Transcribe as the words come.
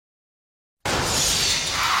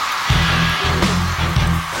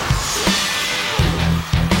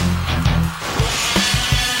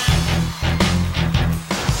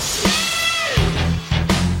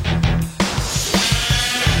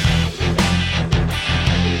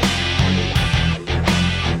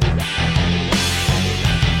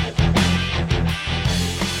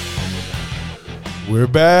We're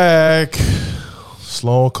back.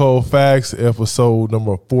 Sloan Cold Facts, episode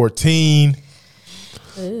number 14.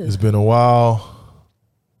 Ooh. It's been a while.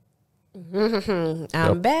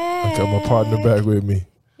 I'm back. I got my partner back with me.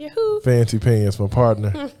 Yahoo. Fancy Pants, my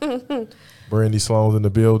partner. Brandi Sloan's in the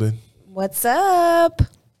building. What's up?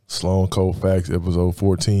 Sloan Cold Facts, episode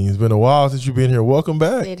 14. It's been a while since you've been here. Welcome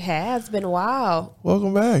back. It has been a while.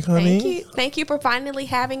 Welcome back, honey. Thank you for finally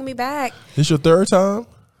having me back. This your third time?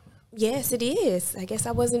 Yes, it is. I guess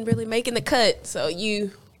I wasn't really making the cut, so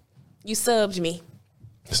you subbed me.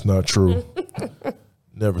 It's not true.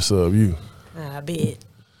 Never sub you. I bet.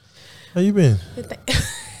 How you been?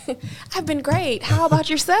 I've been great. How about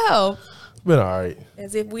yourself? Been all right.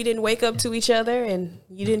 As if we didn't wake up to each other and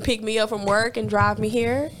you didn't pick me up from work and drive me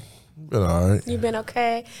here. Been all right. You've been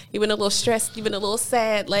okay? You've been a little stressed? You've been a little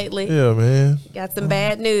sad lately? Yeah, man. Got some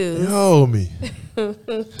bad news. Yo, me.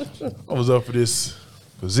 I was up for this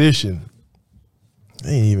position.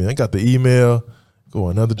 I got the email, go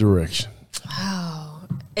another direction. Wow.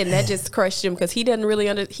 And that just crushed him because he doesn't really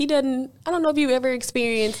I don't know if you've ever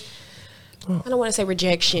experienced, I don't want to say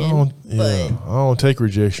rejection. I don't take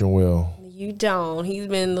rejection well. You don't. He's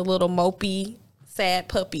been the little mopey, sad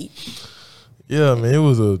puppy. Yeah, man, it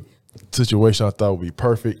was a situation I thought would be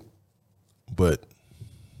perfect, but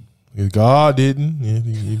God didn't. Yeah,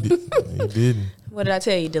 he didn't. What did I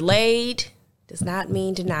tell you? Delayed does not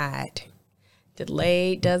mean denied.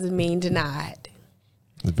 Delayed doesn't mean denied.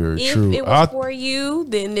 It's very true. If it was for you,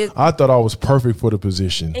 then I thought I was perfect for the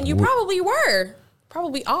position. And you probably were.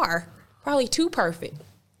 Probably are. Probably too perfect.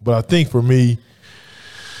 But I think for me,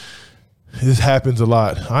 this happens a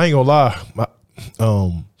lot. I ain't gonna lie.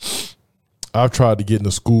 I've tried to get in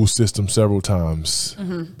the school system several times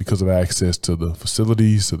because of access to the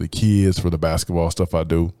facilities, to the kids, for the basketball stuff I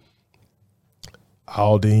do.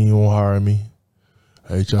 Aldine won't hire me.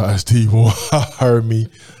 HISD won't hire me.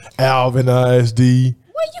 Alvin ISD.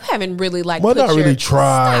 Well, you haven't really not really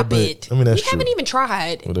tried. Stop it. I mean, that's you true. haven't even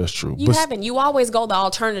tried. Well, that's true. You haven't. You always go the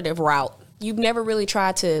alternative route. You've never really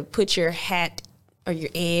tried to put your hat or your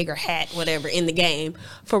egg or hat, whatever, in the game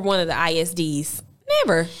for one of the ISDs.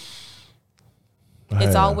 Never.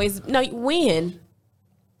 It's always win.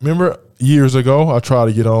 Remember years ago, I tried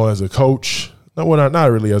to get on as a coach.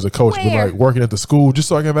 Not really as a coach, but like working at the school just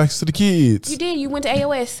so I can have access to the kids. You did. You went to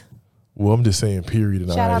AOS. Well, I'm just saying, period.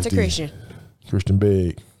 Shout out to Christian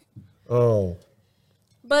Begg. But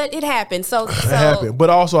it happened. So it happened. But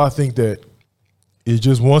also, I think that it's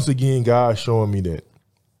just once again God showing me that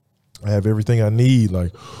I have everything I need.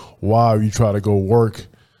 Like, why are you trying to go work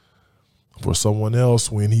for someone else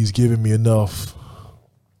when He's giving me enough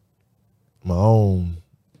my own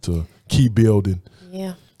to keep building?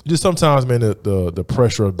 Yeah. Just sometimes, man, the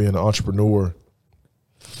pressure of being an entrepreneur,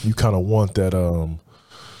 you kind of want that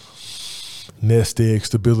nest egg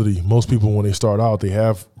stability. Most people, when they start out, they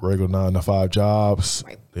have regular 9-to-5 jobs.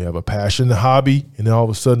 Right. They have a passion, a hobby, and then all of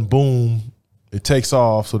a sudden, boom, it takes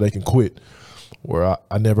off so they can quit. Where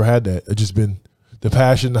I never had that. It's just been the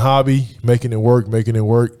passion, the hobby, making it work,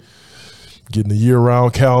 getting the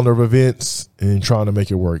year-round calendar of events and trying to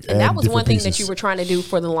make it work. And that was one thing that you were trying to do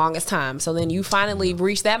for the longest time. So then you finally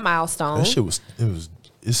reached that milestone. That shit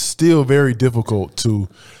it's still very difficult to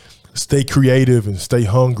stay creative and stay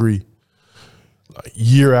hungry like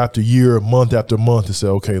year after year, month after month, to say,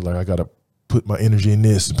 okay, like I got to put my energy in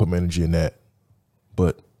this and put my energy in that.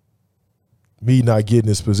 But me not getting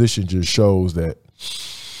this position just shows that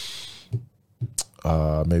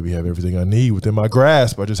maybe have everything I need within my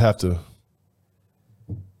grasp. I just have to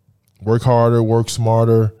work harder, work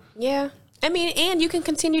smarter. Yeah. I mean, and you can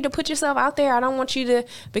continue to put yourself out there. I don't want you to,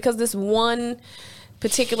 because this one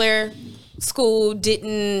particular school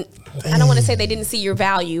didn't, I don't want to say they didn't see your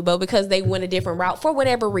value, but because they went a different route for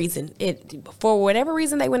whatever reason. They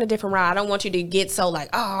went a different route. I don't want you to get so like,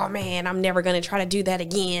 oh man, I'm never going to try to do that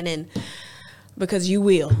again. And because you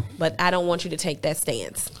will, but I don't want you to take that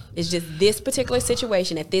stance. It's just this particular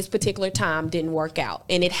situation at this particular time didn't work out.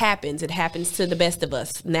 And it happens. It happens to the best of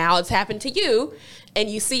us. Now it's happened to you, and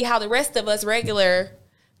you see how the rest of us regular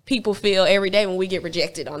people feel every day when we get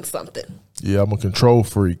rejected on something. Yeah, I'm a control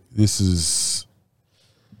freak. I was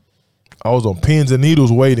on pins and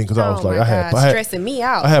needles waiting because I was like, I had stressing me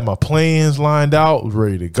out. I had my plans lined out, was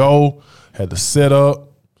ready to go, had the setup.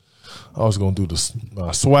 I was going to do my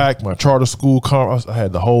SWAC, my charter school conference. I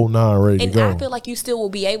had the whole 9 ready to go. And I feel like you still will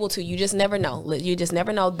be able to. You just never know. You just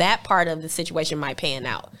never know. That part of the situation might pan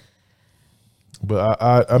out. But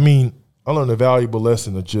I mean, I learned a valuable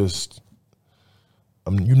lesson of just,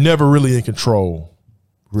 you're never really in control,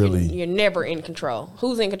 really. You're never in control.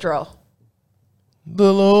 Who's in control?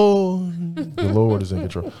 The Lord. The Lord is in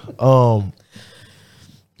control.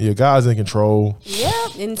 Yeah, God's in control. Yeah,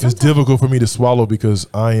 and it's difficult for me to swallow because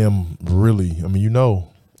I am really. I mean,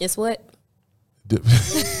 it's what.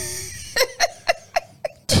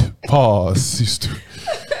 Pause.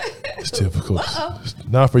 It's difficult. It's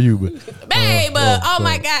not for you, but babe. Oh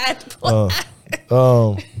my God.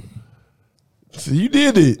 So you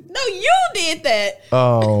did it. No, you did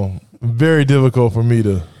that. Very difficult for me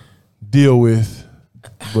to deal with,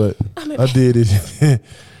 but I did it.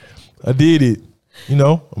 I did it. I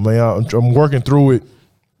mean, I'm working through it.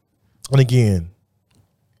 And again,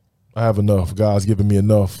 I have enough. God's given me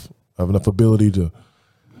enough. I have enough ability to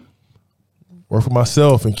work for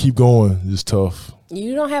myself and keep going. It's tough.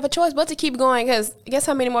 You don't have a choice but to keep going because guess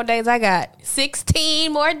how many more days I got?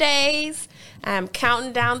 16 more days. I'm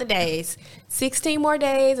counting down the days. 16 more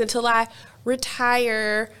days until I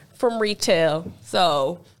retire from retail.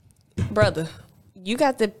 So, brother, you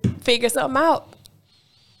got to figure something out.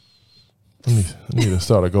 I need to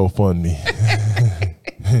start a GoFundMe.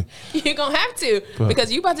 You're going to have to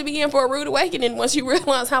because you're about to be in for a rude awakening once you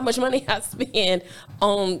realize how much money I spend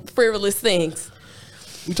on frivolous things.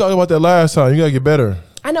 We talked about that last time. You got to get better.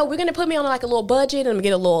 I know. We're going to put me on like a little budget and get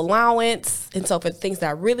a little allowance. And so for things that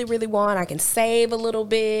I really, really want, I can save a little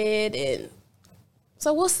bit. And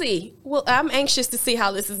so we'll see. Well, I'm anxious to see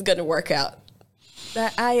how this is going to work out.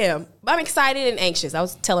 I am. I'm excited and anxious. I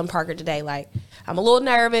was telling Parker today, like, I'm a little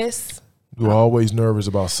nervous. You're always nervous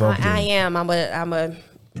about something. I am. I'm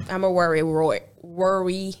a worry wart.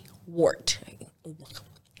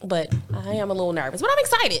 But I am a little nervous. But I'm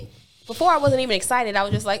excited. Before I wasn't even excited. I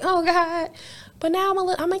was just like, oh God. But now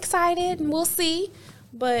I'm excited and we'll see.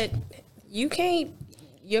 But you can't.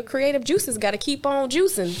 Your creative juices got to keep on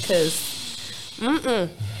juicing because.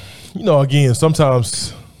 Again,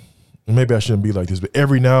 sometimes maybe I shouldn't be like this, but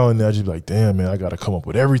every now and then I just be like, damn man, I got to come up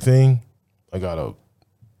with everything.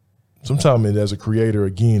 Sometimes as a creator,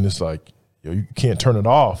 again, it's like, you can't turn it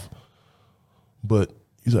off. But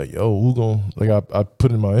he's like, who gonna, I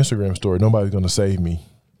put in my Instagram story, nobody's gonna save me.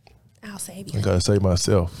 I'll save you. I gotta save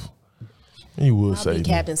myself. And you will save me.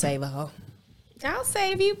 Captain Save-A-Ho. I'll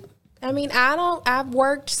save you. I mean, I've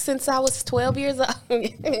worked since I was 12 years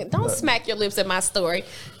old. Don't smack your lips at my story.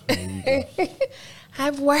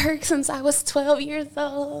 I've worked since I was 12 years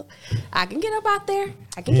old. I can get up out there.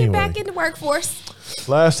 I can get back in the workforce.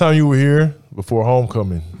 Last time you were here, before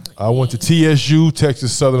homecoming, I went to TSU,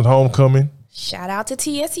 Texas Southern Homecoming. Shout out to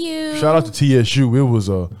TSU. Shout out to TSU. It was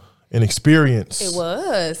an experience. It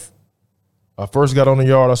was. I first got on the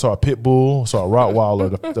yard. I saw a pit bull. I saw a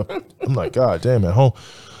Rottweiler. I'm like, God damn, at home.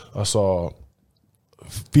 I saw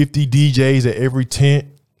 50 DJs at every tent.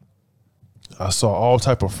 I saw all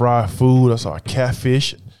type of fried food. I saw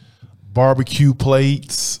catfish, barbecue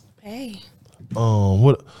plates. Hey.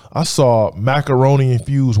 I saw macaroni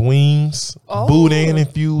infused wings, boudin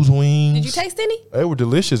infused wings. Did you taste any? They were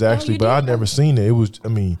delicious actually, but I'd never seen it. It was,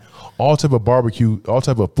 all type of barbecue, all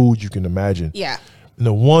type of food you can imagine. Yeah. And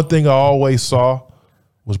the one thing I always saw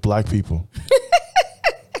was black people.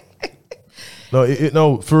 It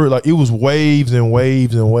was waves and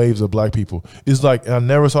waves and waves of black people. It's like I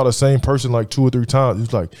never saw the same person like 2 or 3 times. It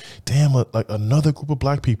was like, damn, like another group of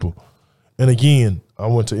black people. And again, I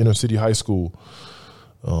went to inner city high school.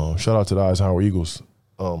 Shout out to the Eisenhower Eagles.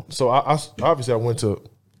 So I obviously I went to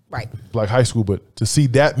black high school, but to see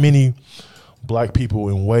that many black people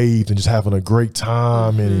in waves and just having a great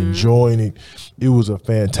time and enjoying it, it was a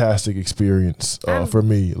fantastic experience for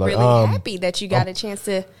me. Like, really happy that you got a chance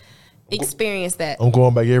to experience that. I'm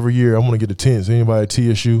going back every year. I'm going to get a tent. So anybody at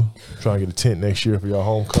TSU, trying to get a tent next year for y'all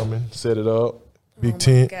homecoming. Set it up. Big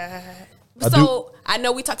tent. God. I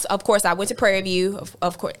know we talked, of course, I went to Prairie View,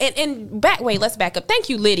 of course. And let's back up. Thank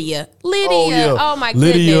you, Lydia. Oh my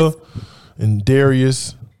Lydia goodness. And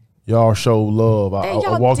Darius, y'all show love. I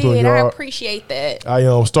walked on the yard. I appreciate that.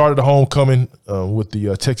 I started the homecoming with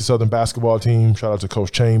the Texas Southern basketball team. Shout out to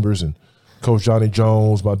Coach Chambers and Coach Johnny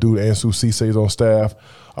Jones. My dude Ansu Cisse is on staff.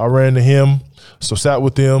 I ran to him, so sat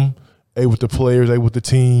with them, ate with the players, ate with the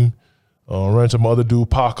team. Ran to my other dude,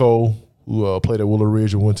 Paco, who played at Willow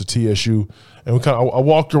Ridge and went to TSU. And I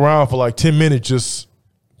walked around for like 10 minutes just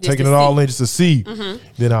taking it all in just to see.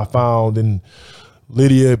 Mm-hmm. Then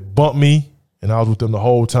Lydia bumped me, and I was with them the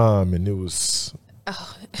whole time, and it was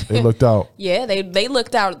they looked out. Yeah, they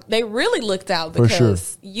looked out. They really looked out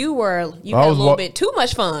because you had a little bit too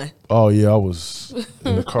much fun. Oh yeah, I was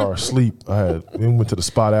in the car asleep. We went to the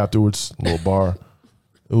spot afterwards, a little bar.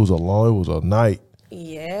 It was a night.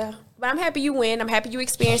 Yeah. But I'm happy you win. I'm happy you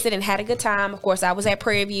experienced it and had a good time. Of course, I was at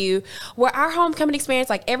Prairie View, where our homecoming experience,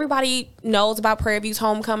 like everybody knows about Prairie View's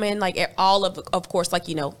homecoming. Like all of course, like,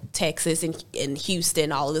 you know, Texas and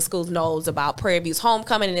Houston, all of the schools knows about Prairie View's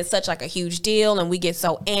homecoming, and it's such like a huge deal, and we get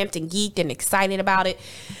so amped and geeked and excited about it.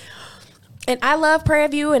 And I love Prairie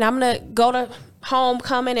View, and I'm gonna go to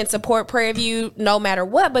homecoming and support Prairie View no matter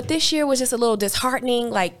what. But this year was just a little disheartening.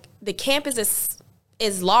 Like the campus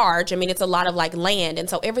is large. I mean, it's a lot of like land. And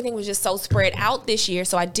so everything was just so spread out this year.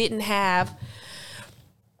 So I didn't have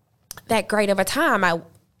that great of a time.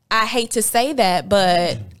 I hate to say that,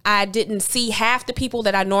 but I didn't see half the people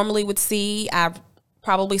that I normally would see. I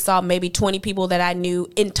probably saw maybe 20 people that I knew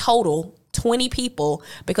in total, 20 people,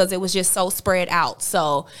 because it was just so spread out.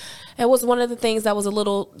 So it was one of the things that was a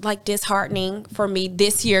little like disheartening for me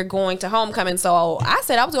this year going to homecoming. So I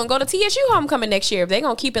said I was going to go to TSU homecoming next year if they're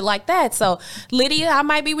going to keep it like that. So Lydia, I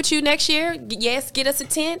might be with you next year. Yes, get us a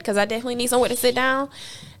tent because I definitely need somewhere to sit down.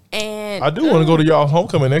 And I do want to go to y'all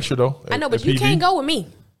homecoming next year though. I know, but you can't go with me.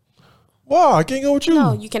 Wow, I can't go with you.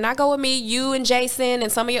 No, you cannot go with me. You and Jason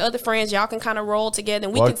and some of your other friends, y'all can kind of roll together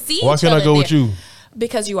and we can see each other. Why can't I go with you?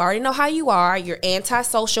 Because you already know how you are. You're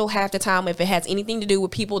antisocial half the time if it has anything to do with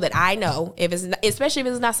people that I know. If it's not, especially if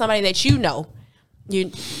it's not somebody that you know,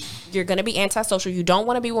 you're going to be antisocial. You don't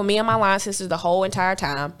want to be with me and my line sisters the whole entire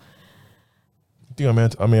time. I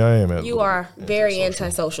am. You are very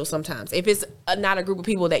antisocial sometimes. If it's not a group of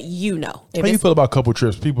people that you know. How do you feel about couple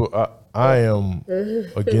trips? People, I am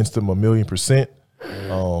against them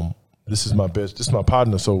 1,000,000%. This is my best. This is my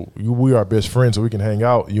partner. So we are best friends. So we can hang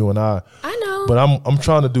out, you and I. I know. But I'm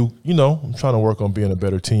trying to do. I'm trying to work on being a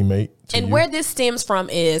better teammate. And where this stems from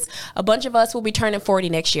is a bunch of us will be turning 40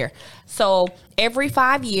 next year. So every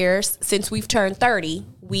 5 years since we've turned 30,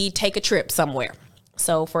 we take a trip somewhere.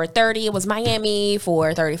 So for 30, it was Miami.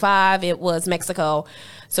 For 35, it was Mexico.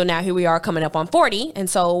 So now here we are coming up on 40. And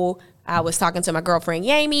so I was talking to my girlfriend,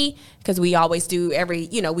 Yami, because we always do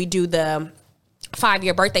we do the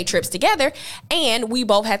 5-year birthday trips together. And we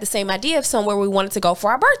both had the same idea of somewhere we wanted to go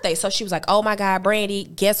for our birthday. So she was like, oh my God,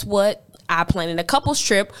 Brandi, guess what? I planned a couples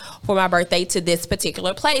trip for my birthday to this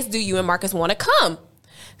particular place. Do you and Marcus want to come?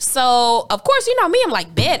 So, of course, you know me, I'm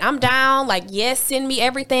like, bet, I'm down. Like, yes, send me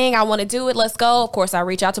everything. I want to do it. Let's go. Of course, I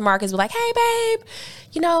reach out to Marcus, be like, hey, babe,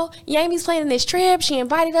 Yami's planning this trip. She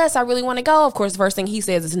invited us. I really want to go. Of course, the first thing he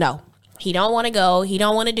says is no. He don't want to go. He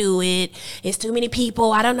don't want to do it. It's too many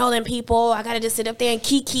people. I don't know them people. I got to just sit up there and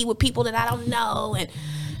kiki with people that I don't know.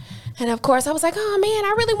 And of course, I was like, oh, man,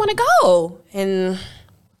 I really want to go. And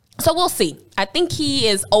so we'll see. I think he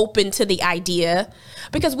is open to the idea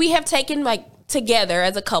because we have taken, like, together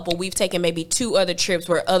as a couple, we've taken maybe 2 other trips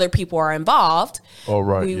where other people are involved. Oh,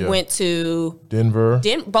 right. We went to Denver.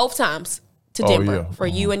 Both times to Denver for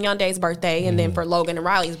you and Yonde's birthday and then for Logan and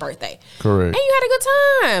Riley's birthday. Correct. And you had a good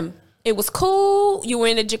time. It was cool. You were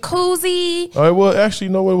in a jacuzzi. All right, well, actually,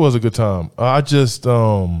 no, it was a good time. I just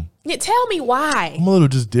yeah, tell me why. I'm a little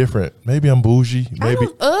just different. Maybe I'm bougie. Maybe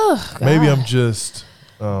I'm just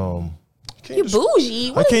you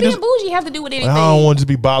bougie. What does being bougie have to do with anything? I don't want to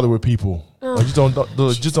be bothered with people. Just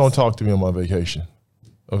don't talk to me on my vacation.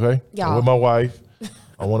 Okay? Y'all. I'm with my wife.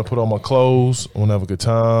 I want to put on my clothes. I want to have a good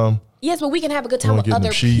time. Yes, but we can have a good time with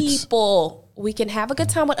other people. We can have a good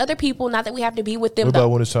time with other people. Not that we have to be with them. What about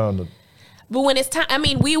when it's time to? But when it's time, I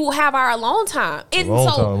mean, we will have our alone time.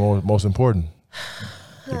 Time, most important.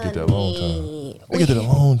 To get that alone time. Get that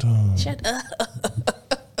alone time. Shut up.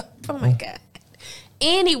 Oh my God.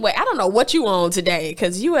 Anyway, I don't know what you on today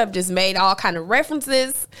because you have just made all kind of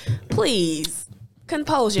references. Please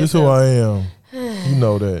compose yourself. This is who I am. You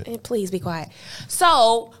know that. And please be quiet.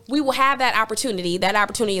 So we will have that opportunity. That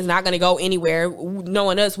opportunity is not going to go anywhere.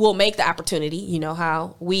 Knowing us, we'll make the opportunity. You know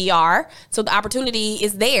how we are. So the opportunity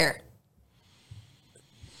is there.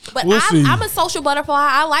 But I'm a social butterfly.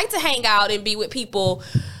 I like to hang out and be with people,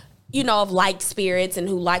 of like spirits and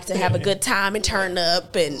who like to have a good time and turn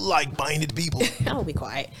up and like-minded people. I'll be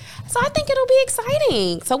quiet. So I think it'll be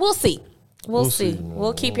exciting. So we'll see. We'll see.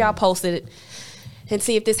 We'll keep y'all posted and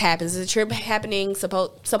see if this happens. There's a trip happening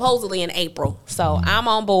supposedly in April. So I'm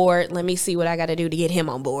on board. Let me see what I got to do to get him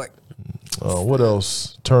on board. What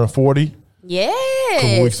else? Turned 40. Yeah. A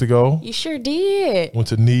couple weeks ago. You sure did. Went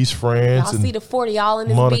to Nice, France. Y'all see the 40 all in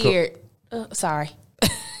his beard. Sorry.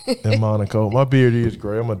 In Monaco. My beard is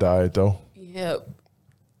gray. I'm going to dye it, though. Yep.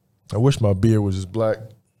 I wish my beard was just black.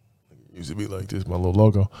 Used to be like this, my little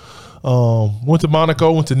logo. Went to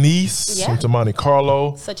Monaco, went to Nice, went to Monte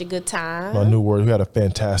Carlo. Such a good time. My new word. We had a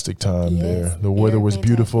fantastic time there. The weather was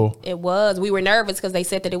beautiful. It was. We were nervous because they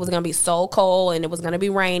said that it was going to be so cold and it was going to be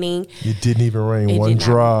raining. It didn't even rain one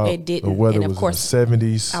drop. It didn't. The weather and of was course, in the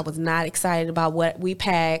 70s. I was not excited about what we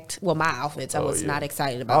packed. Well, my outfits. I was not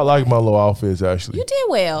excited about. I like my little outfits, actually. You did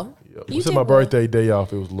well. You did my birthday day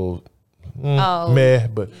off. It was a little meh,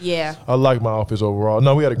 but I like my outfits overall.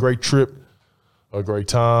 No, we had a great trip. A great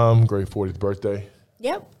time, great 40th birthday.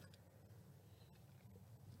 Yep.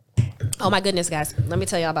 Oh my goodness, guys. Let me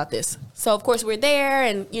tell y'all about this. So of course we're there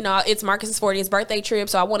and you know, it's Marcus's 40th birthday trip.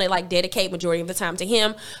 So I want to like dedicate majority of the time to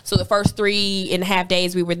him. So the first 3.5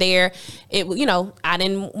 days we were there, I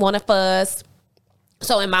didn't want to fuss.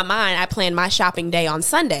 So in my mind, I planned my shopping day on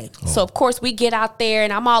Sunday. So of course we get out there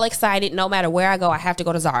and I'm all excited. No matter where I go, I have to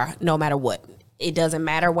go to Zara, no matter what. It doesn't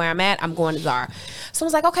matter where I'm at. I'm going to Zara. So I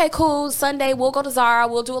was like, okay, cool. Sunday, we'll go to Zara.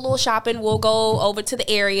 We'll do a little shopping. We'll go over to the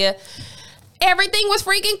area. Everything was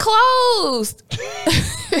freaking closed.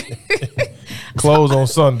 Closed on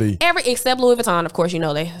Sunday. Except Louis Vuitton, of course,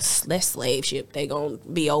 that's slave ship. They gonna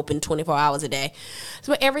be open 24 hours a day.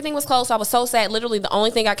 So everything was closed. So I was so sad. Literally, the only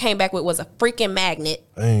thing I came back with was a freaking magnet.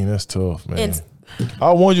 Dang, that's tough, man.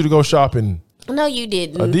 I wanted you to go shopping. No, you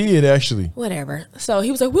didn't. I did, actually. Whatever. So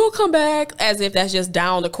he was like, we'll come back, as if that's just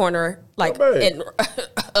down the corner, like and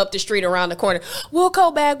up the street around the corner. We'll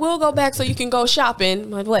go back so you can go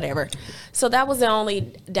shopping. Like, whatever. So that was the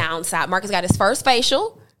only downside. Marcus got his first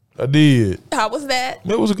facial. I did. How was that?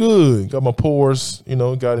 It was good. Got my pores,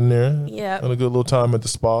 got in there. Yeah. Had a good little time at the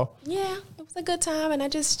spa. Yeah. It was a good time, and I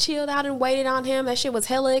just chilled out and waited on him. That shit was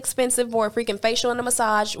hella expensive for a freaking facial and a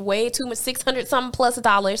massage. Way too much, $600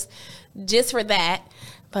 plus just for that.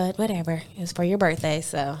 But whatever. It was for your birthday,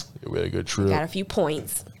 so we had a good trip. Got a few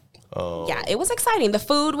points. It was exciting. The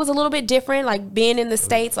food was a little bit different. Like being in the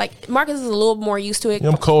States, like Marcus is a little more used to it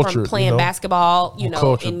from playing basketball,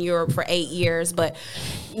 in Europe for 8 years. But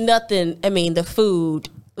nothing. I mean, the food.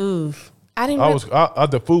 I didn't.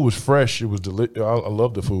 The food was fresh. It was delicious. I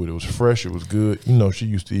love the food. It was fresh. It was good. She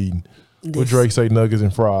used to eat. What Drake say, nuggets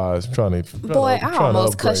and fries. I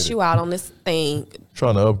almost cussed you out on this thing.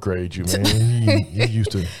 Trying to upgrade you, man. you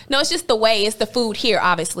used to. No, it's just the way. It's the food here,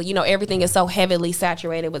 obviously. Everything is so heavily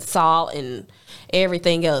saturated with salt and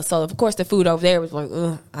everything else. So, of course, the food over there was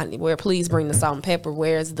like, please bring the salt and pepper.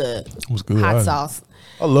 Where's the hot sauce?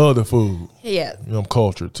 I love the food. Yeah. I'm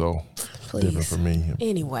cultured, so please. Different for me.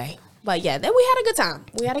 Anyway. But yeah, then we had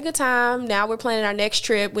a good time. Now we're planning our next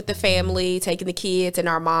trip with the family, taking the kids and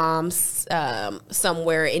our moms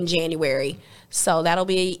somewhere in January. So that'll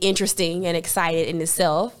be interesting and excited in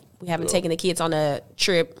itself. We haven't taken the kids on a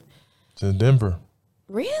trip. It's in Denver.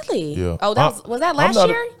 Really? Yeah. Oh, was that last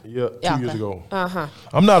year? 2 years ago. Uh-huh.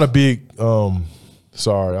 I'm not a big, I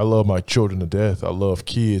love my children to death. I love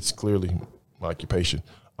kids, clearly my occupation.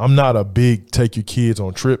 I'm not a big take your kids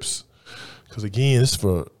on trips because, again, it's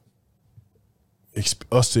for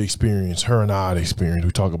us to experience, her and I to experience.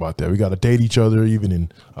 We talk about that. We got to date each other even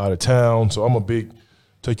in out of town. So I'm a big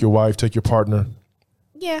take your wife, take your partner.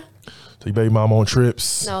 Yeah. Take baby mama on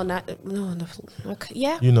trips. No. Okay.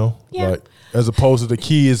 Yeah. Yeah. Like as opposed to the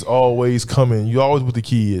kids always coming. You always with the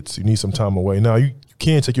kids. You need some time away. Now you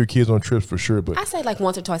can take your kids on trips for sure, but I say like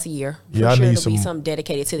once or twice a year. Yeah, for I need be something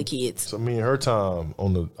dedicated to the kids. So me and her time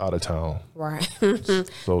on the out of town. Right.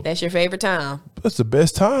 So that's your favorite time. That's the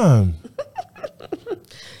best time.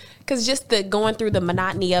 Because just the going through the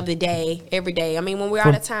monotony of the day every day. I mean, when we're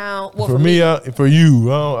out of town. Well, for you,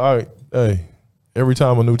 every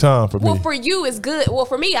time a new time for me. Well, for you it's good. Well,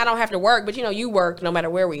 for me, I don't have to work, but you work no matter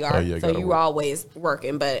where we are. So you're always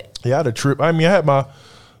working. But yeah, I had a trip. I mean, I had my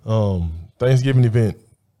Thanksgiving event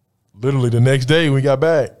literally the next day we got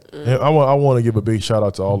back. And I want to give a big shout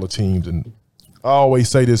out to all the teams, and I always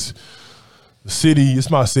say this: the city,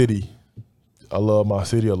 it's my city. I love my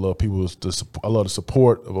city. I love people. I love the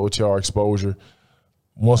support of OTR exposure.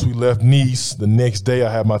 Once we left Nice, the next day I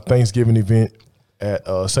had my Thanksgiving event at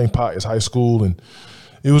St. Pius High School, and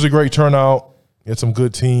it was a great turnout. Had some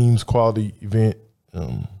good teams, quality event.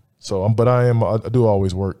 I do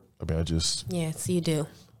always work. I mean, yes, you do.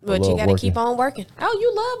 But you got to keep on working. Oh,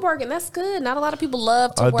 you love working. That's good. Not a lot of people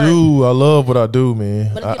love to work. I do. I love what I do,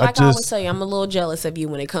 man. But I always tell you, I'm a little jealous of you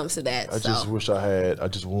when it comes to that. I just wish I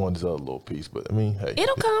just wanted this other little piece. But, I mean, hey.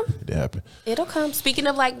 It'll come. It happened. It'll come. Speaking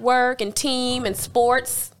of, like, work and team and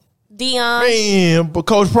sports, Dion. Man, but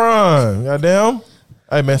Coach Prime, goddamn.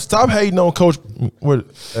 Hey, man, stop hating on Coach.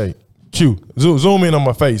 Hey, Q, zoom in on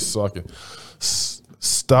my face so I can.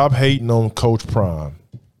 Stop hating on Coach Prime.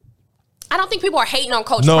 I don't think people are hating on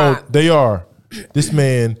Coach Prime. No, they are. This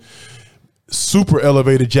man, super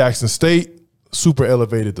elevated Jackson State, super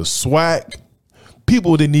elevated the SWAC.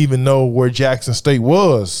 People didn't even know where Jackson State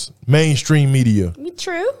was. Mainstream media.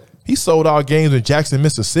 True. He sold out games in Jackson,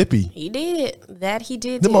 Mississippi. He did. That he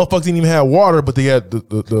did. Them motherfuckers didn't even have water, but they had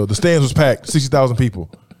the stands was packed, 60,000 people.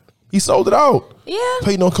 He sold it out. Yeah.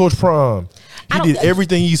 Peyton on Coach Prime. He did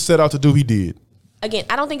everything he set out to do, he did. Again,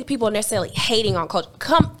 I don't think people are necessarily hating on Coach.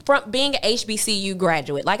 Come from being an HBCU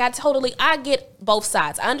graduate. Like, I get both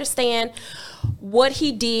sides. I understand what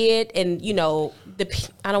he did and, you know,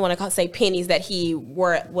 I don't want to say pennies that he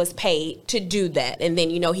was paid to do that. And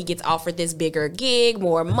then, you know, he gets offered this bigger gig,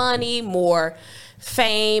 more money, more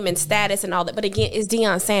fame and status and all that. But again, it's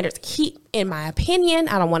Deion Sanders. He, in my opinion,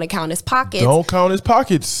 I don't want to count his pockets. Don't count his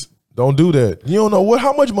pockets. Don't do that. You don't know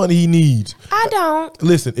how much money he needs. I don't.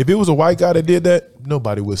 Listen, if it was a white guy that did that,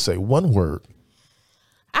 nobody would say one word.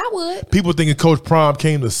 I would. People thinking Coach Prime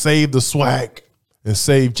came to save the SWAC and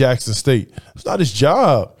save Jackson State. It's not his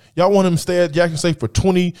job. Y'all want him to stay at Jackson State for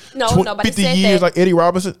 50 years like Eddie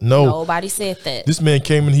Robinson? No. Nobody said that. This man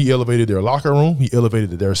came in, he elevated their locker room. He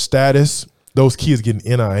elevated their status. Those kids getting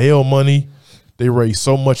NIL money. They raised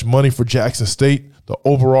so much money for Jackson State. The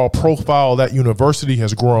overall profile of that university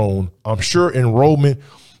has grown. I'm sure enrollment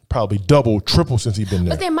probably double, triple since he's been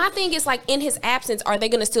there. But then my thing is, like, in his absence, are they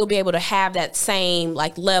going to still be able to have that same,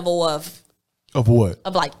 like, level of what?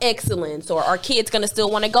 Of, like, excellence, or are kids going to still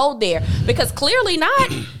want to go there? Because clearly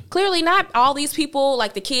not all these people,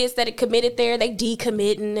 like the kids that had committed there, they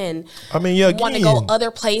decommitting and want to go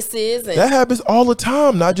other places. And that happens all the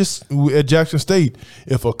time, not just at Jackson State.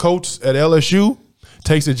 If a coach at LSU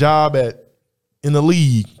takes a job in the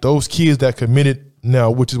league, those kids that committed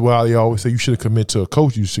now, which is why they always say you should commit to a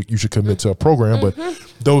coach, you should commit to a program. But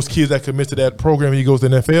those kids that commit to that program and he goes to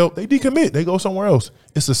the NFL, they decommit. They go somewhere else.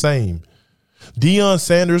 It's the same. Deion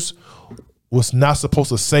Sanders was not supposed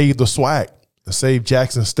to save the SWAC, to save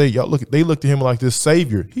Jackson State. They looked at him like this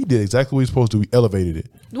savior. He did exactly what he was supposed to do. He elevated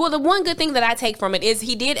it. Well, the one good thing that I take from it is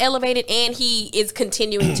he did elevate it, and he is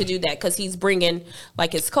continuing to do that because he's bringing,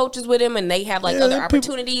 like, his coaches with him, and they have, like, other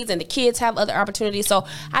opportunities, and the kids have other opportunities. So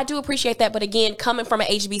I do appreciate that. But again, coming from an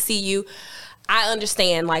HBCU, I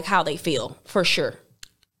understand, like, how they feel, for sure.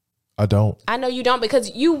 I don't. I know you don't,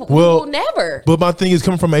 because you will never. But my thing is,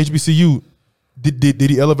 coming from HBCU, did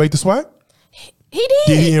he elevate the SWAC? He did.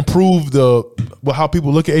 Did he improve how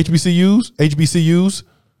people look at HBCUs?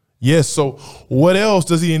 Yes. So what else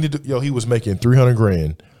does he need to do? Yo, he was making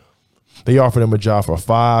 $300,000. They offered him a job for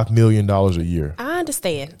 $5 million a year. I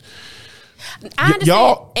understand.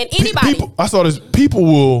 Y'all, and anybody. I saw this. People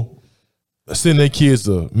will send their kids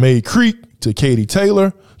to May Creek, to Katy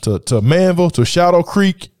Taylor, to Manville, to Shadow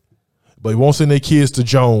Creek, but he won't send their kids to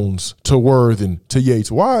Jones, to Worthing, to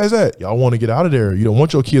Yates. Why is that? Y'all want to get out of there. You don't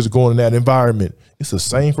want your kids going in that environment. It's the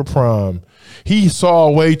same for Prime. He saw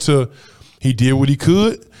a way he did what he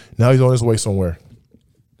could. Now he's on his way somewhere.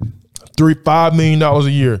 $5 million a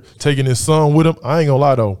year, taking his son with him. I ain't gonna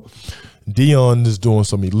lie though. Deion is doing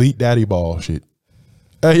some elite daddy ball shit.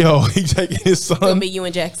 Hey yo, he taking his son. Gonna be you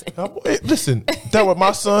and Jackson. Listen, that was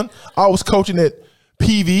my son. I was coaching at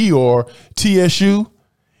PV or TSU.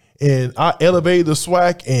 And I elevated the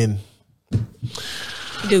SWAC and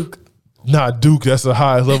Duke. Not Duke, that's the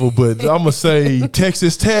highest level, but I'm going to say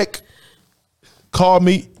Texas Tech called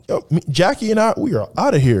me. Jackie and I, we are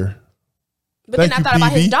out of here. But then I thought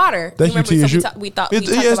about his daughter. Thank you, TSU. We talked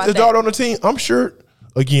about his daughter on the team. I'm sure,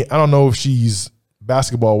 again, I don't know if she's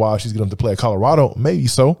basketball-wise, she's going to play at Colorado. Maybe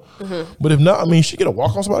so. But if not, I mean, she get a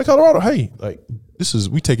walk on somebody at Colorado. Hey, like,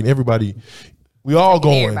 we taking everybody. We all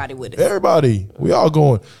going. Everybody with us. Everybody. We all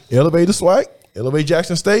going. Elevate the SWAC. Elevate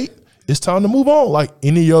Jackson State. It's time to move on like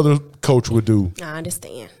any other coach would do. I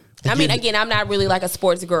understand. I mean, again, I'm not really like a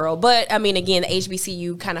sports girl, but I mean, again, the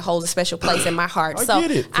HBCU kind of holds a special place in my heart. I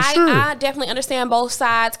get it, for sure. I definitely understand both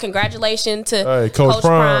sides. Congratulations to Coach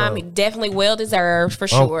Prime. He definitely well deserved, for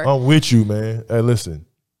sure. I'm with you, man. Hey, listen,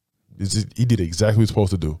 he did exactly what he was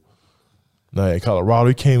supposed to do. Now at Colorado,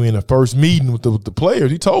 he came in the first meeting with the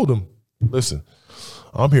players. He told them, listen,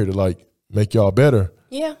 I'm here to like make y'all better.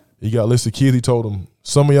 Yeah. He got a list of kids. He told them,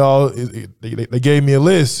 some of y'all, they gave me a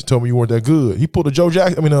list, told me you weren't that good. He pulled a Joe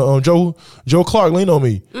Clark lean on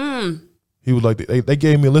me. He was like, they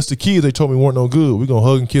gave me a list of kids. They told me weren't no good. We're going to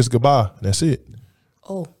hug and kiss goodbye. And that's it.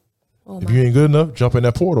 If you ain't good enough, jump in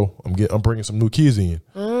that portal. I'm bringing some new kids in.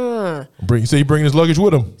 He said he bringing his luggage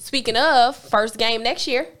with him. Speaking of, first game next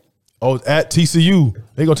year. Oh, at TCU.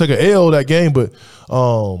 They're going to take an L that game, but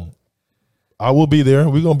I will be there.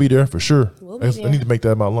 We're going to be there for sure. I need to make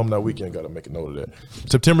that my alumni weekend. Got to make a note of that.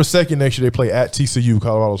 September 2nd next year, they play at TCU,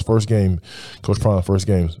 Colorado's first game. Coach Prime's first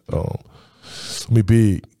game. It's going to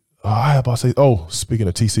be big. I about to say, speaking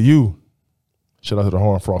of TCU, shout out to the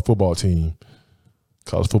Horned Frog football team.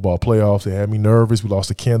 College football playoffs, they had me nervous. We lost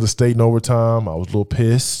to Kansas State in overtime. I was a little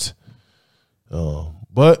pissed.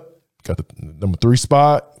 But got the number 3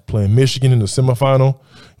 spot, playing Michigan in the semifinal.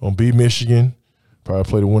 Gonna beat Michigan. Probably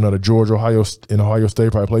play the one out of Georgia, Ohio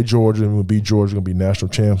State. Probably play Georgia, and we'll beat Georgia. Gonna be national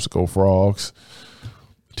champs. Go Frogs.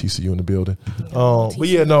 TCU in the building. But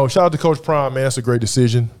yeah, no. Shout out to Coach Prime, man. That's a great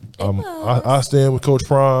decision. I stand with Coach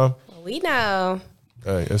Prime. We know.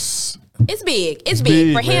 Hey, it's big. It's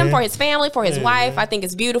big for him, man. for his family, for his wife. I think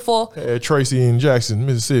it's beautiful. Hey, Tracy in Jackson,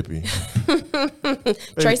 Mississippi.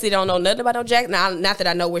 Tracy don't know nothing about no Jackson. Not that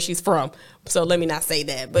I know where she's from, so let me not say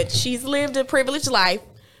that. But she's lived a privileged life.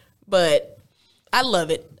 But I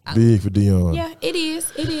love it. Big for Dion. Yeah, it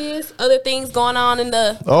is. It is. Other things going on in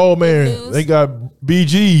the news. They got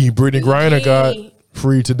BG. Brittany Griner got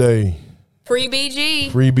free today. Free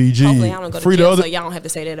BG. Free BG. Hopefully I don't go to jail, so y'all don't have to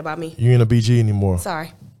say that about me. You ain't a BG anymore.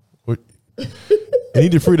 Sorry. What? And he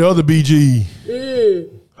did free the other BG.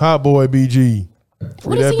 Hot boy BG.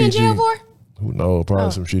 What is he in jail for? Who knows?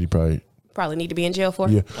 Probably some shit he probably need to be in jail for.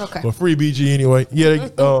 Yeah. Okay. But free BG anyway. Yeah,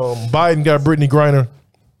 Biden got Brittany Griner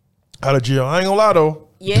out of jail. I ain't gonna lie though.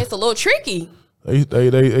 Yeah, it's a little tricky.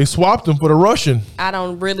 They swapped him for the Russian. I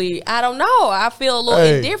don't know. I feel a little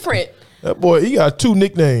indifferent. That boy, he got 2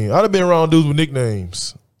 nicknames. I'd have been around dudes with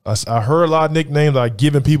nicknames. I heard a lot of nicknames, like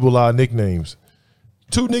giving people a lot of nicknames.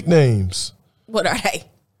 2 nicknames. What are they?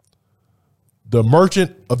 The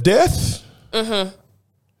Merchant of Death. Mm-hmm.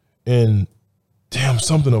 And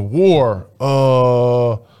something of war.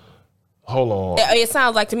 Hold on. It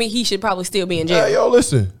sounds like to me he should probably still be in jail. Hey, yo,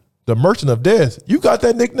 listen. The Merchant of Death. You got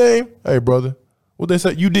that nickname? Hey, brother. What they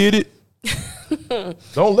say? You did it.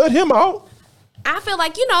 Don't let him out. I feel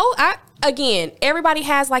like, again, everybody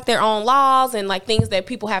has like their own laws and like things that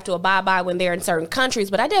people have to abide by when they're in certain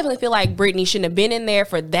countries. But I definitely feel like Brittany shouldn't have been in there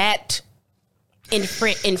for that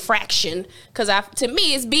infraction. Because to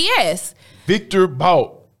me, it's BS. Victor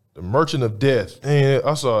Bout, the Merchant of Death. And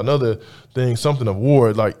I saw another thing, something of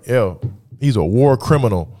war. Like, he's a war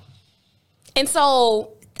criminal. And so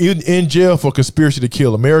in jail for conspiracy to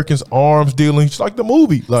kill Americans, arms dealing, just like the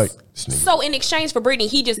movie. Like, so in exchange for Brittany,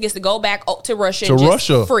 he just gets to go back to Russia.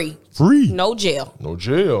 Free. No jail.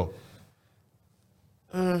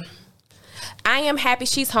 I am happy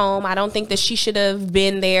she's home. I don't think that she should have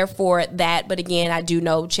been there for that. But again, I do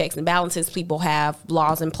know checks and balances. People have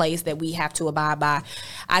laws in place that we have to abide by.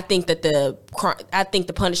 I think that the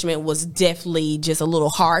punishment was definitely just a little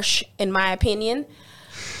harsh, in my opinion.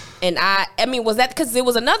 And I mean, was that because it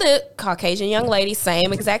was another Caucasian young lady,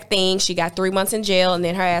 same exact thing. She got 3 months in jail, and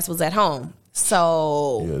then her ass was at home.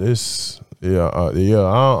 So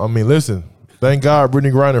I mean, listen. Thank God,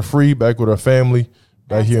 Brittany Griner free, back with her family,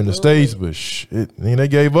 back here in the States. But they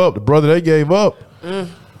gave up. The brother they gave up.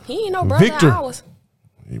 He ain't no brother of ours.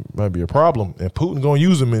 He might be a problem, and Putin gonna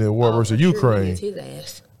use him in the war versus Ukraine. His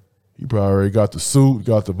ass. He probably already got the suit,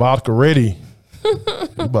 got the vodka ready. He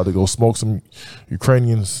about to go smoke some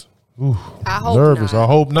Ukrainians. Ooh, I hope nervous. Not. I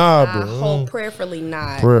hope not. I hope prayerfully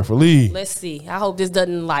not. Prayerfully. Let's see. I hope this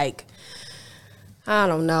doesn't I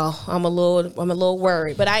don't know. I'm a little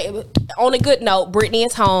worried. But on a good note, Brittany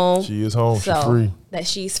is home. She is home. She's free. That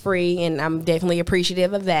she's free, and I'm definitely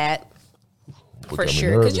appreciative of that. For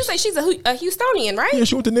sure. Because you say she's a Houstonian, right? Yeah,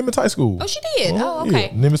 she went to Nimitz High School. Oh, she did? Oh, okay.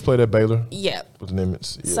 Yeah. Nimitz played at Baylor. Yep. With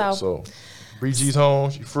Nimitz. Yeah. So BG's home.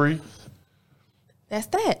 She free. That's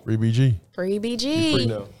that. Free BG. Free BG. She free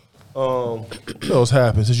now. What else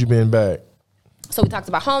happened since you've been back? So we talked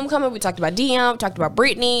about homecoming. We talked about Dion. We talked about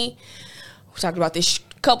Brittany. We talked about this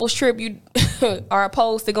couples trip you are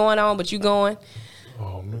opposed to going on, but you going.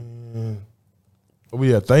 Oh, man.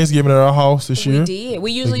 We had Thanksgiving at our house this year. We did.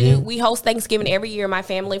 We usually we host Thanksgiving every year. My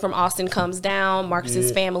family from Austin comes down.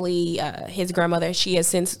 Marcus's family, his grandmother, she has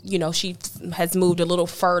since, she has moved a little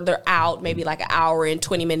further out, maybe like an hour and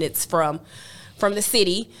 20 minutes from the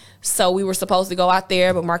city. So we were supposed to go out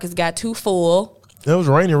there, but Marcus got too full. It was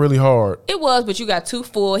raining really hard. It was, but you got too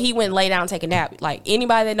full. He went and lay down and take a nap. Like,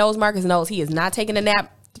 anybody that knows Marcus knows he is not taking a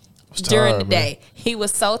nap during the day. Man. He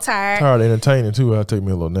was so tired. Tired of entertaining, too. I'll take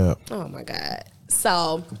me a little nap. Oh, my God.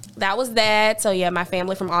 So that was that. So, yeah, my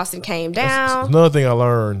family from Austin came down. That's another thing I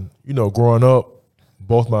learned, growing up,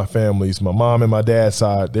 both my families, my mom and my dad's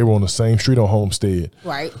side, they were on the same street on Homestead.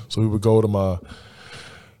 Right. So we would go to my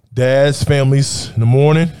dad's families in the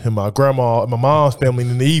morning and my grandma and my mom's family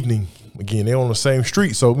in the evening. Again, they're on the same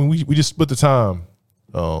street. So we just split the time.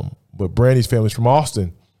 But Brandi's family's from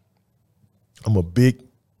Austin. I'm a big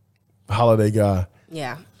holiday guy.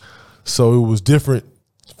 Yeah. So it was different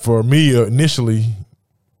for me initially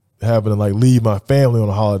having to like leave my family on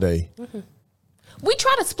a holiday. We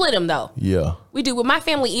try to split them though. Yeah. We do. Well, my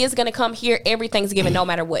family is going to come here every Thanksgiving, no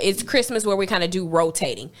matter what. It's Christmas where we kind of do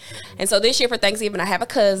rotating. And so this year for Thanksgiving, I have a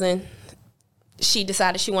cousin. She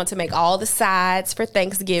decided she wanted to make all the sides for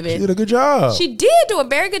Thanksgiving. She did a good job. She did do a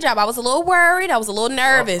very good job. I was a little worried. I was a little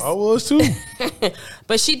nervous. I was too.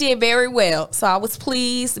 But she did very well. So I was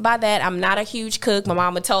pleased by that. I'm not a huge cook. My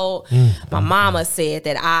mama said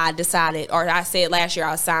that I decided, or I said last year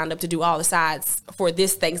I signed up to do all the sides for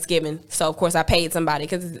this Thanksgiving. So of course I paid somebody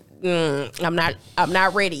because I'm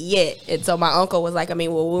not ready yet. And so my uncle was like, I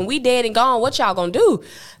mean, well, when we dead and gone, what y'all gonna do?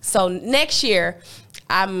 So next year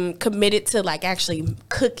I'm committed to like actually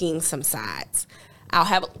cooking some sides. I'll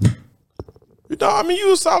have I mean,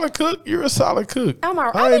 you a solid cook. You're a solid cook.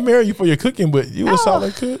 I ain't married you for your cooking, but you a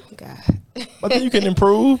solid cook. God. I think you can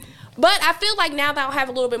improve. But I feel like now that I'll have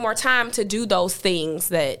a little bit more time to do those things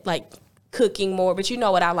that like cooking more. But you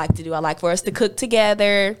know what I like to do? I like for us to cook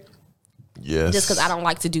together. Yes. Just because I don't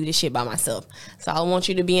like to do this shit by myself. So I want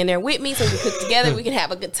you to be in there with me so we can cook together. We can have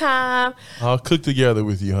a good time. I'll cook together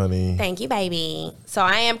with you, honey. Thank you, baby. So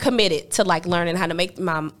I am committed to like learning how to make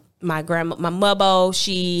my mubbo.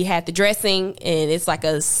 She had the dressing, and it's like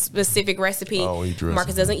a specific recipe. Oh, eat dressing.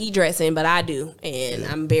 Marcus doesn't eat dressing, but I do, and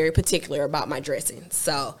I'm very particular about my dressing.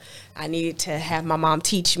 So I needed to have my mom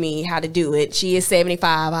teach me how to do it. She is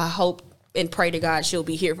 75. I hope and pray to God she'll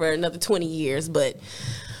be here for another 20 years, but.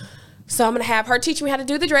 So I'm going to have her teach me how to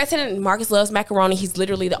do the dressing. And Marcus loves macaroni. He's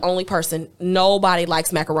literally the only person. Nobody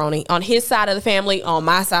likes macaroni. On his side of the family, on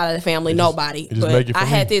my side of the family, nobody. But I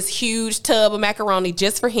had this huge tub of macaroni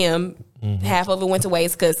just for him. Mm-hmm. Half of it went to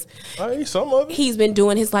waste because some of it. He's been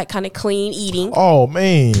doing his like kind of clean eating. Oh,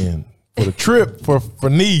 man. For the trip for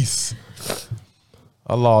Nice,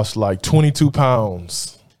 I lost like 22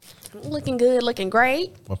 pounds. Looking good, looking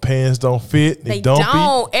great. My pants don't fit. They dumpy.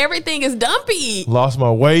 don't. Everything is dumpy. Lost my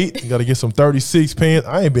weight. Got to get some 36 pants.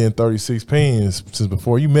 I ain't been 36 pants since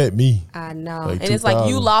before you met me. I know. Like and it's like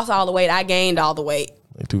you lost all the weight. I gained all the weight.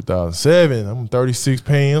 In 2007, I'm 36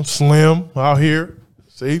 pounds, slim out here.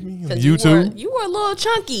 Save me on YouTube. You were a little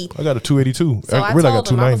chunky. I got a 282. So I got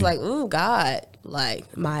 290. I was like, ooh, God.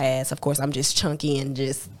 Like, my ass. Of course, I'm just chunky and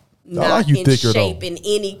just... not like you in thicker, shape though. In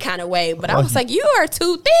any kind of way, but I was like, you are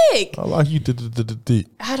too thick. I like you thick.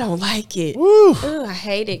 I don't like it. Woo. Ooh, I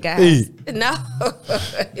hate it, guys. No,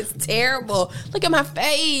 it's terrible. Look at my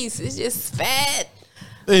face. It's just fat.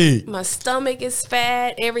 My stomach is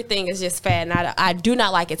fat. Everything is just fat, and I do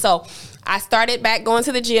not like it. So I started back going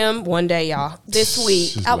to the gym one day, y'all. This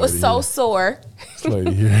week, I was so sore.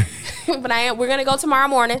 Lady here. But we're gonna go tomorrow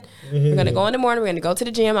morning. Mm-hmm. We're gonna go in the morning. We're gonna go to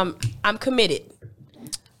the gym. I'm committed.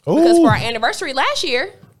 Ooh. Because for our anniversary last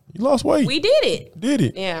year, you lost weight. We did it. Did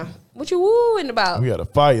it? Yeah. What you wooing about? We had a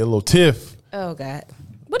fight, a little tiff. Oh God.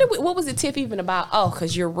 What was the tiff even about? Oh,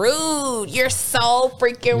 because you're rude. You're so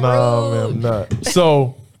freaking rude. No, man, I'm not.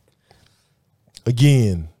 So,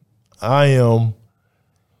 again, I am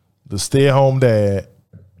the stay-at-home dad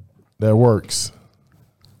that works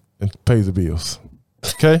and pays the bills.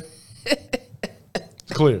 Okay?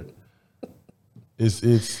 It's clear.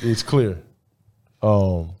 It's clear.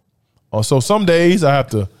 So some days I have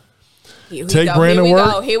to take Brandon to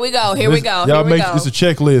work. Here we go. Y'all make it's a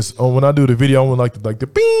checklist on when I do the video. I want like the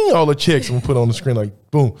bing, all the checks I'm gonna put on the screen like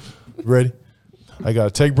boom. Ready? I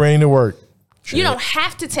gotta take Brandon to work. Check. You don't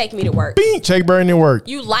have to take me to work. Bing, take Brandon to work.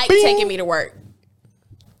 You like taking me to work.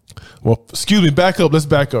 Well, excuse me, back up. Let's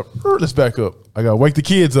back up. I gotta wake the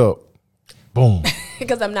kids up. Boom.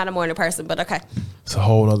 Because I'm not a morning person, but okay. It's a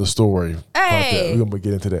whole other story. Hey. We're gonna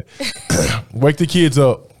get into that. Wake the kids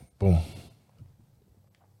up. Boom.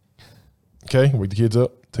 Okay, wake the kids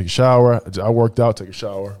up. Take a shower. I worked out. Take a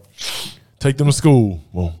shower. Take them to school.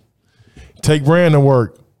 Boom. Take Brandon to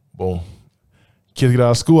work. Boom. Kids get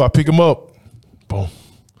out of school. I pick them up. Boom.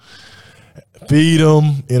 Feed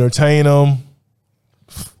them. Entertain them.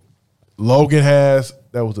 Logan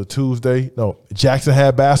that was a Tuesday. No, Jackson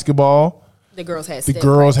had basketball. The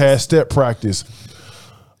girls had step practice.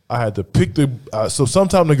 I had to pick so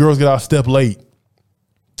sometimes the girls get out of step late.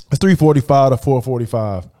 It's 3:45 to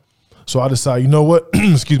 4:45. So I decided, you know what?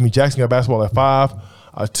 Excuse me, Jackson got basketball at 5.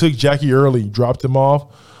 I took Jackie early, dropped him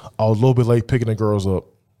off. I was a little bit late picking the girls up.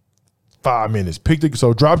 5 minutes. Pick everybody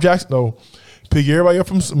up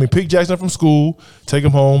pick Jackson up from school, take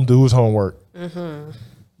him home, do his homework. Mm-hmm.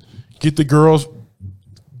 Get the girls,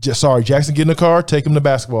 Jackson get in the car, take him to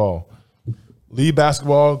basketball. Leave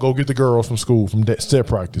basketball, go get the girls from school, from step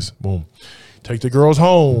practice. Boom. Take the girls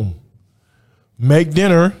home. Make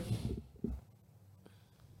dinner.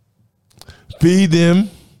 Feed them.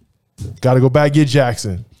 Got to go back get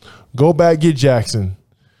Jackson. Go back get Jackson.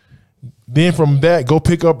 Then from that, go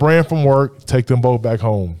pick up Brand from work, take them both back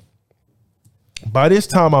home. By this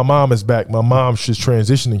time, my mom is back. My mom's just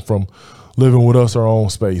transitioning from living with us, her own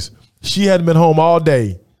space. She hadn't been home all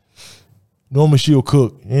day. Normally she'll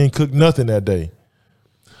cook. Ain't cooked nothing that day.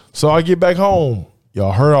 So I get back home.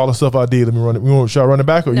 Y'all heard all the stuff I did. Let me run it. Should I run it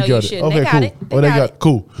back or No, you got you it? shouldn't. Okay, They got cool. it. They got it.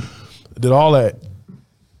 Cool. Did all that.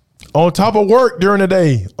 On top of work during the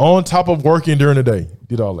day. On top of working during the day.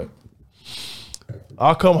 Did all that.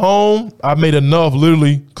 I come home. I made enough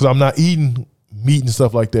literally because I'm not eating meat and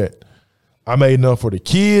stuff like that. I made enough for the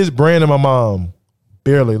kids, Brand, and my mom.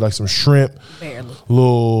 Barely, like some shrimp. Barely.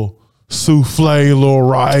 Little souffle, little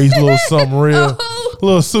rice, little something real.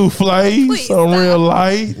 Little souffle, something real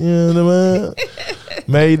light. You know what I mean?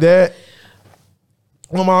 Made that.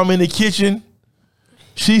 My mom in the kitchen.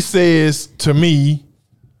 She says to me,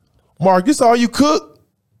 Mark, this all you cook?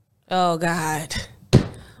 Oh, God.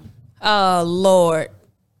 Oh, Lord.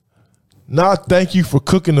 Nah, thank you for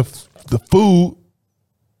cooking the food.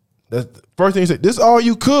 That's the first thing he said. This all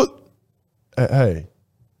you cook? Hey.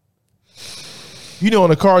 You know,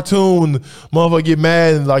 in the cartoon, when the motherfucker get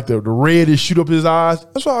mad and like the red is shoot up his eyes.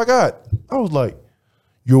 That's what I got. I was like,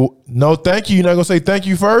 no, thank you. You're not going to say thank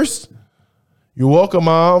you first? You're welcome,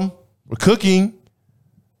 Mom, for cooking.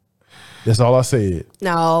 That's all I said.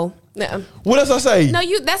 No. What else I say? No,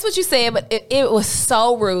 that's what you said, but it was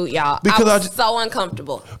so rude, y'all. Because I was so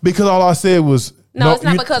uncomfortable. Because all I said was... No, it's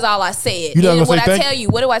not because all I said. You're not and gonna what say I tell you,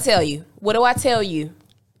 what do I tell you? What do I tell you?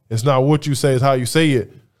 It's not what you say, it's how you say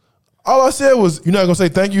it. All I said was, you're not going to say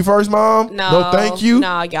thank you first, Mom? No, thank you?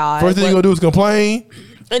 No, y'all. First thing you're going to do is complain.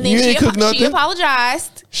 And then she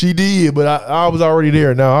apologized. She did, but I was already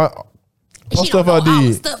there. Now, all the stuff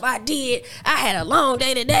I did. I had a long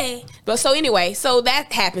day today. But so anyway, so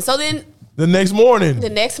that happened. So then the next morning,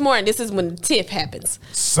 this is when the tiff happens.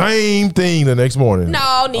 Same thing the next morning.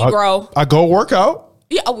 No, Negro. I go work out.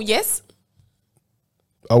 Yeah. Oh, yes.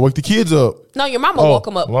 I wake the kids up. No, your mama woke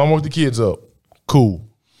them up. Mom woke the kids up. Cool.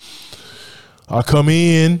 I come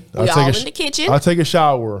in. We all in the kitchen. I take a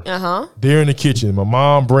shower. Uh-huh. They're in the kitchen. My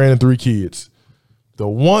mom, Brandon, 3 kids. The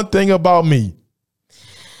one thing about me,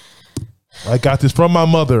 I got this from my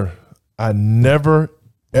mother. I never,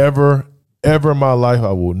 ever, ever in my life,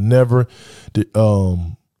 I will never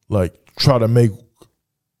try to make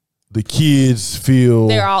the kids feel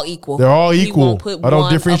they're all equal. They're all equal. I don't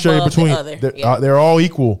differentiate between. They're all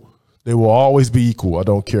equal. They will always be equal. I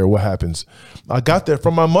don't care what happens. I got that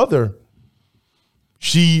from my mother.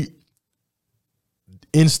 She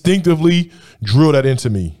instinctively drilled that into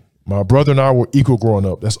me. My brother and I were equal growing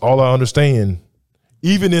up. That's all I understand.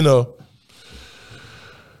 Even in a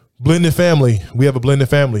blended family, we have a blended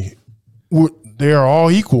family. They are all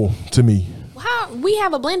equal to me. How we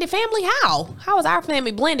have a blended family? How? How is our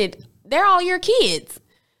family blended? They're all your kids.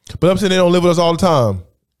 But I'm saying they don't live with us all the time.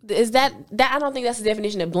 Is that I don't think that's the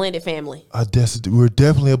definition of blended family. We're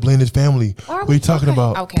definitely a blended family. What are you talking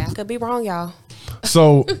about? Okay, I could be wrong, y'all.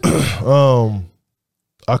 So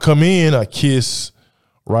I come in, I kiss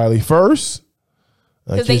Riley first.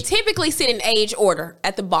 Because they typically sit in age order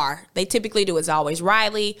at the bar. They typically do. It's always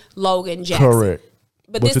Riley, Logan, Jackson. Correct.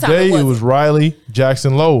 But this today time it was Riley,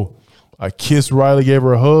 Jackson, Lowe. I kissed Riley, gave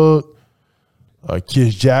her a hug. I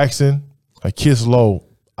kissed Jackson. I kissed Lowe.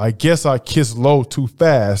 I guess I kissed Lowe too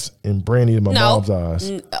fast and Brandi in my mom's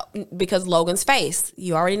eyes. Because Logan's face.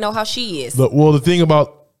 You already know how she is. The thing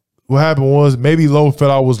about what happened was maybe Lowe felt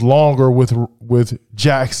I was longer with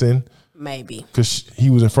Jackson. Maybe. Because he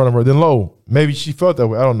was in front of her than Lowe. Maybe she felt that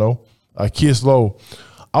way. I don't know. I kissed Lowe.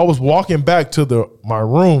 I was walking back to my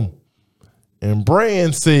room and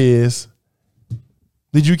Brand says,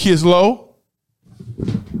 "Did you kiss Lowe?"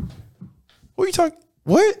 What are you talking?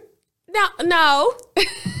 What? No.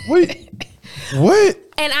 What?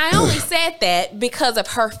 And I only said that because of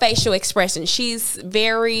her facial expression. She's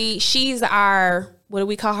our, what do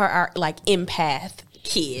we call her? Our empath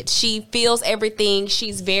kid. She feels everything.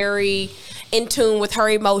 She's very in tune with her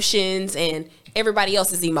emotions and everybody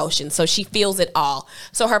else's emotions. So she feels it all.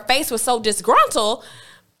 So her face was so disgruntled.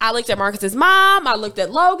 I looked at Marcus's mom. I looked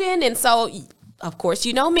at Logan. And so, of course,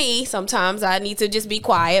 you know me. Sometimes I need to just be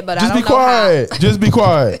quiet, but I don't know how. Just be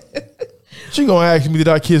quiet. She gonna ask me, did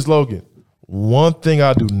I kiss Logan? One thing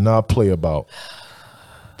I do not play about,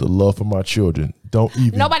 the love for my children. Don't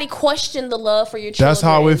even. Nobody questioned the love for your children. That's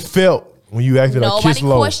how it felt when you acted like kiss Logan.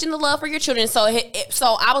 Nobody questioned the love for your children. So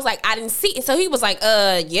I was like, I didn't see it. So he was like,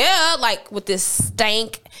 yeah, like with this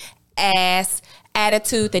stank ass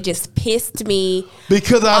attitude that just pissed me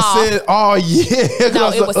because I off. said, oh yeah.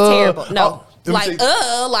 No, it was terrible. No,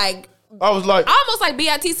 I was like, almost like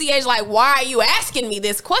BITCH, like, why are you asking me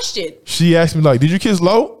this question? She asked me like, did you kiss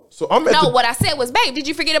Lowe? So I'm at No, what I said was, babe, did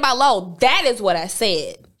you forget about Lo? That is what I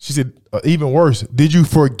said. She said, even worse, did you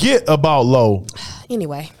forget about Lo?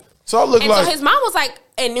 Anyway. So I look like. So his mom was like,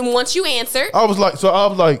 and then once you answered. I was like,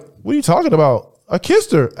 what are you talking about? I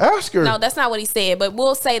kissed her. Ask her. No, that's not what he said, but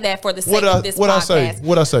we'll say that for the sake of this podcast.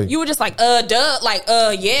 What'd I say? You were just like, duh, like,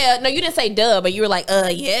 yeah. No, you didn't say duh, but you were like,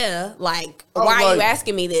 yeah. Like, why are you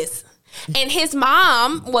asking me this? And his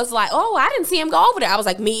mom was like, oh, I didn't see him go over there. I was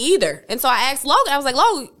like, me either. And so I asked Logan, I was like,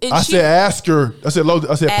 Logan, said, ask her. I said,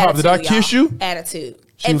 Pop, did I kiss you? Attitude.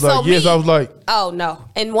 She was like, yes. I was like, oh, no.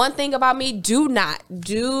 And one thing about me, do not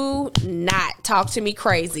talk to me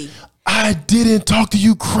crazy. I didn't talk to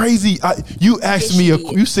you crazy. You asked me,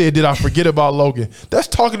 you said, did I forget about Logan? That's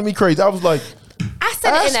talking to me crazy. I was like, I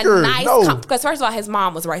said it in a nice, because first of all, his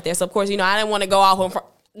mom was right there. So of course, I didn't want to go off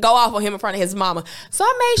on him in front of his mama. So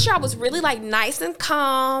I made sure I was really like nice and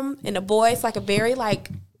calm. And the voice, like a very like,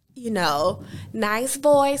 nice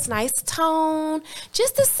voice, nice tone,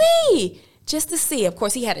 just to see. Of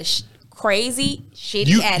course, he had a crazy,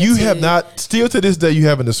 shitty attitude. You have not, still to this day, you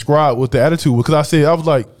haven't described what the attitude was. Because I was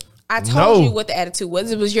like, I told you what the attitude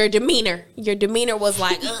was. It was your demeanor. Your demeanor was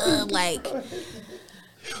like, like.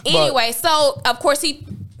 Anyway, so of course he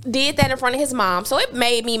did that in front of his mom. So it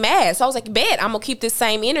made me mad. So I was like, bet I'm going to keep this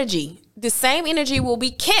same energy. The same energy will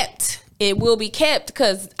be kept. It will be kept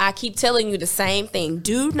because I keep telling you the same thing.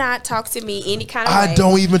 Do not talk to me any kind of way. I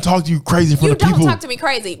don't even talk to you crazy in front of people. You don't talk to me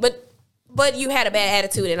crazy, but you had a bad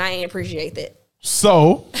attitude and I ain't appreciate that.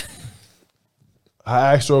 So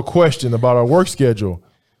I asked her a question about our work schedule.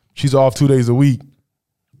 She's off 2 days a week.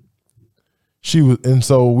 Now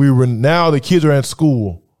the kids are at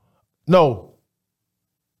school. No,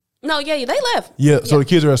 yeah, they left. Yeah, so the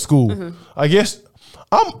kids are at school. Mm-hmm. I guess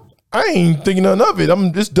I ain't thinking nothing of it.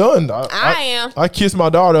 I'm just done. I am. I kissed my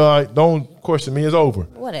daughter. Don't question me. It's over.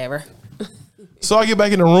 Whatever. So I get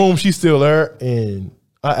back in the room. She's still there, and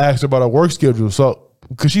I asked her about her work schedule. So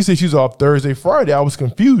because she said she's off Thursday, Friday, I was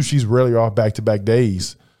confused. She's rarely off back-to-back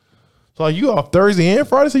days. So you off Thursday and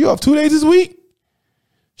Friday? So you off 2 days this week?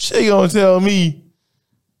 She gonna tell me,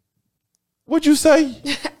 what'd you say?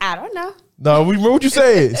 I don't know. No, remember what you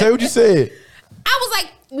said. Say what you said. I was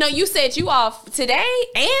like, no, you said you off today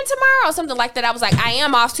and tomorrow or something like that. I was like, I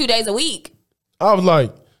am off 2 days a week. I was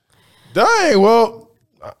like, dang, well,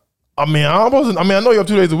 I know you're off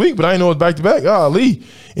 2 days a week, but I didn't know it was back to back. Golly.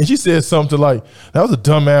 And she said something like, that was a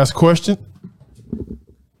dumbass question.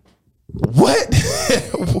 What?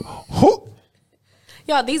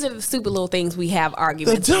 Y'all, these are the stupid little things we have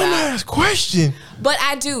arguments about. The dumbass question. But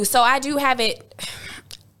I do. So I do have it,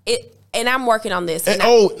 and I'm working on this.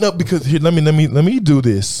 Because here, let me do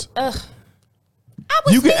this.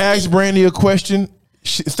 You can ask Brandi a question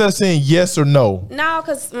instead of saying yes or no. No,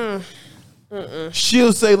 because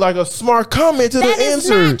she'll say like a smart comment to the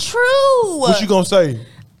answer. That is not true. What you gonna say?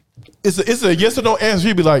 It's a yes or no answer.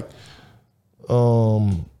 She'll be like,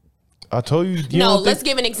 I told you. Let's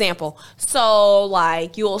give an example. So,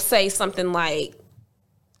 like, you'll say something like,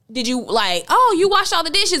 did you, like, oh, you washed all the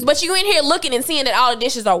dishes, but you in here looking and seeing that all the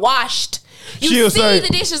dishes are washed. You see the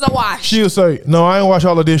dishes are washed. She'll say, no, I ain't wash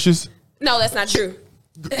all the dishes. No, that's not true.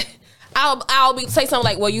 I'll say something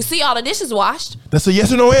like, well, you see all the dishes washed. That's a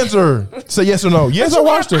yes or no answer. Say yes or no. Yes, I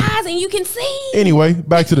washed them. Eyes and you can see. Anyway,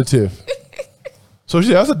 back to the tiff. So she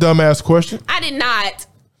said, that's a dumbass question. I did not.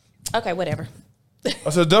 Okay, whatever.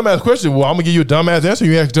 I said, dumbass question. Well, I'm going to give you a dumbass answer.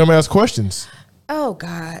 You ask dumbass questions. Oh,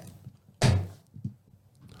 God.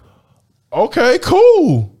 Okay,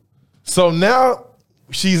 cool. So now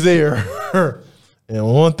she's there. And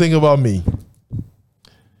one thing about me,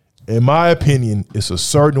 in my opinion, it's a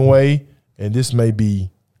certain way, and this may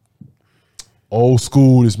be old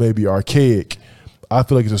school, this may be archaic. I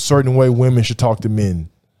feel like it's a certain way women should talk to men.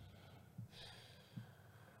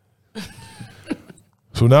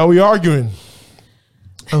 So now we arguing.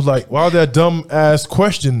 I was like, wow, that dumb ass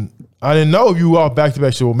question. I didn't know if you were off back to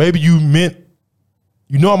back. So maybe you meant,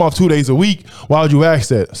 I'm off 2 days a week. Why would you ask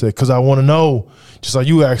that? I said, because I want to know, just like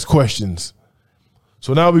you ask questions.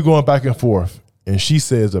 So now we're going back and forth. And she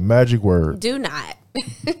says a magic word. Do not.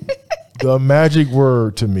 The magic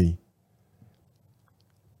word to me.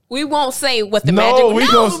 We won't say what the magic word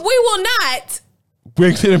is. No, we will not.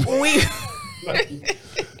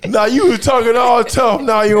 Now you were talking all tough.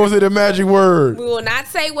 Now you won't say the magic word. We will not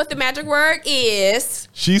say what the magic word is.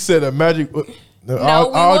 She said a magic. No,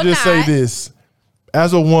 I'll just say this: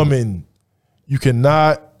 as a woman, you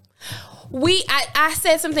cannot. I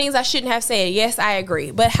said some things I shouldn't have said. Yes, I agree.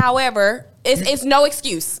 But however, it's no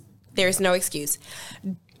excuse. There is no excuse.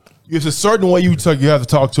 It's a certain way you have to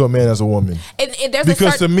talk to a man as a woman.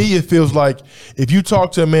 Because to me, it feels like if you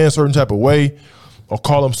talk to a man a certain type of way, or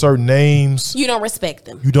call them certain names, you don't respect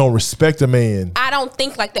them. You don't respect a man. I don't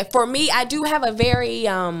think like that. For me, I do have a very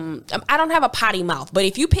I don't have a potty mouth, but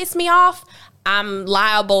if you piss me off, I'm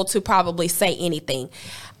liable to probably say anything.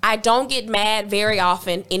 I don't get mad very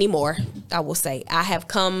often anymore. I will say I have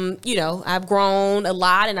come, I've grown a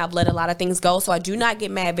lot and I've let a lot of things go. So I do not get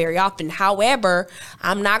mad very often. However,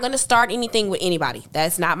 I'm not going to start anything with anybody.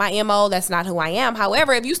 That's not my MO. That's not who I am.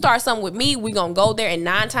 However, if you start something with me, we're going to go there, and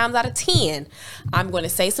 9 times out of 10, I'm going to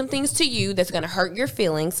say some things to you that's going to hurt your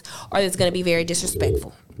feelings or that's going to be very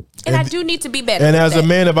disrespectful. And I do need to be better. And as a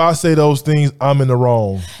man, if I say those things, I'm in the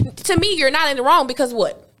wrong. To me, you're not in the wrong because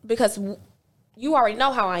what? Because you already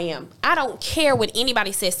know how I am. I don't care what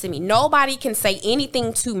anybody says to me. Nobody can say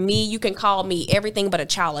anything to me. You can call me everything but a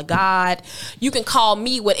child of God. You can call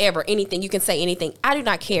me whatever, anything. You can say anything. I do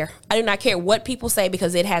not care. I do not care what people say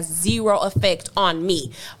because it has zero effect on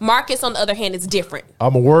me. Marcus, on the other hand, is different.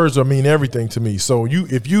 Words mean everything to me. So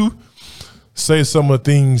if you say some of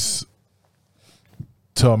the things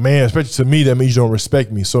to a man, especially to me, that means you don't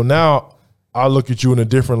respect me. So now I look at you in a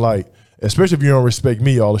different light, especially if you don't respect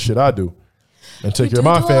me, all the shit I do. And take care of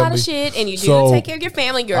my family. You do a lot of shit, and you do take care of your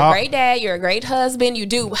family. You're a great dad. You're a great husband. You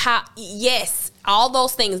do yes, all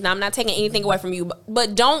those things. Now I'm not taking anything away from you,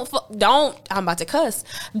 but don't. I'm about to cuss.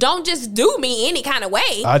 Don't just do me any kind of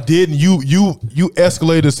way. I didn't. You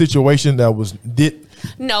escalated a situation that was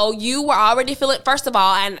No, you were already feeling. First of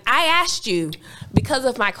all, and I asked you because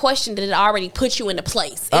of my question that it already put you into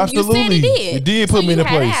place. And absolutely, you said it did. It did put me into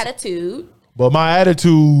place. You had attitude, but my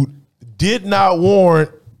attitude did not warrant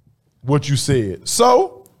what you said.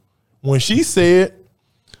 So when she said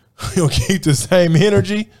you'll keep the same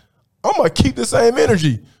energy, I'm gonna keep the same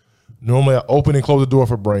energy. Normally I open and close the door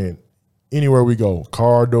for Brand. Anywhere we go,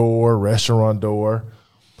 car door, restaurant door.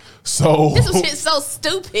 So this was just so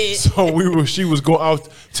stupid. So she was going out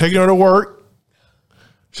taking her to work.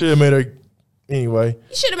 Should have made her anyway.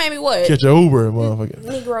 You should have made me what? Catch an Uber, motherfucker.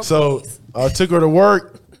 Negro, so please. I took her to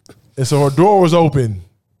work, and so her door was open.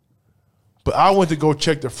 But I went to go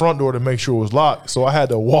check the front door to make sure it was locked. So I had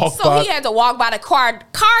to walk by. So he had to walk by the car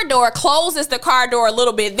door, closes the car door a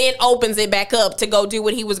little bit, then opens it back up to go do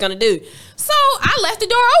what he was going to do. So I left the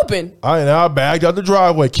door open. I bagged out the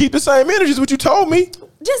driveway. Keep the same energy is what you told me.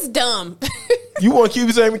 Just dumb. You want to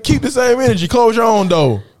keep the same energy. Close your own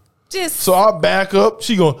door. So I back up.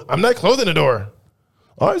 She going, I'm not closing the door.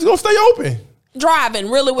 All right, it's going to stay open. Driving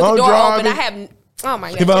really with the door open. I have... Oh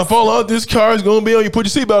my God. If I fall out, this car is going to be on you. Put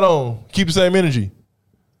your seatbelt on. Keep the same energy.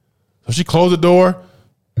 So she closed the door.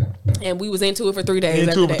 And we was into it for 3 days.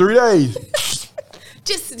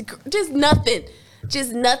 Just nothing.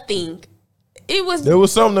 Just nothing. There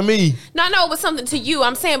was something to me. No, it was something to you.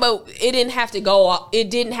 I'm saying, but it didn't have to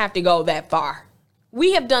go that far.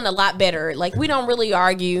 We have done a lot better. Like, we don't really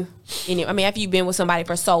argue. After you've been with somebody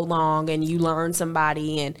for so long and you learn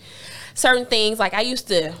somebody and certain things, like I used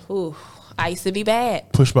to be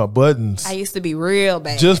bad. Push my buttons. I used to be real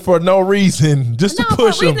bad. Just for no reason. Just to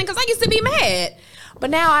push them. Because I used to be mad. But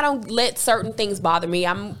now I don't let certain things bother me.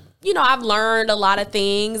 I've learned a lot of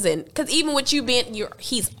things. And because even with you being, you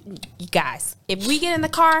guys, if we get in the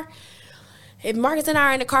car, if Marcus and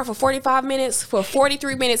I are in the car for 45 minutes, for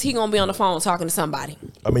 43 minutes, he going to be on the phone talking to somebody.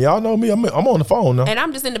 Y'all know me. I'm on the phone now. And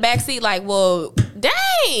I'm just in the back seat like, well, dang,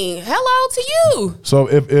 hello to you. So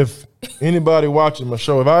if anybody watching my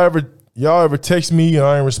show, if y'all ever text me and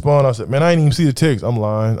I ain't respond, I said, man, I ain't even see the text. I'm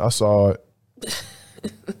lying. I saw it.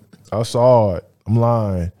 I'm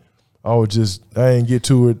lying. I ain't get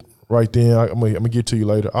to it right then. I'm gonna get to you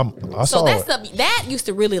later. That used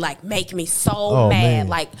to really like make me so mad. Man.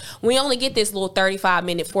 Like, we only get this little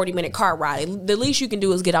 35-minute, 40-minute car ride. The least you can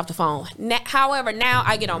do is get off the phone. However, now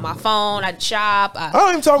I get on my phone, I shop. I don't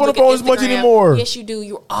even talk on the phone as much anymore. Yes, you do.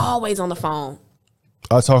 You're always on the phone.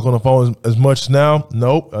 I talk on the phone as much now.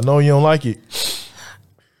 Nope. I know you don't like it.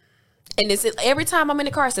 And every time I'm in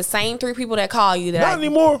the car, it's the same 3 people that call you that not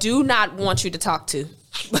anymore. Do not want you to talk to.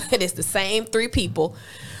 But it's the same 3 people.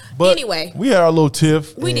 But anyway, we had our little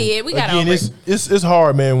tiff. We did. We got over it. It's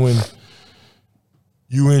hard, man, when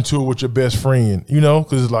you into it with your best friend,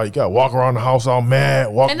 because it's like you got to walk around the house all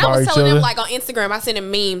mad, walk by each other. And I was telling them, like, on Instagram, I sent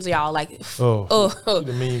them memes, y'all, like,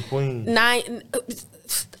 the meme queen.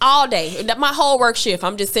 All day. My whole work shift,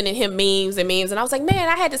 I'm just sending him memes. And I was like, man,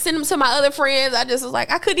 I had to send them to my other friends. I just was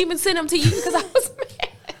like, I couldn't even send them to you because I was mad.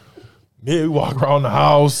 Yeah, we walk around the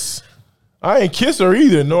house. I ain't kiss her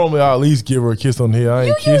either. Normally, I at least give her a kiss on here.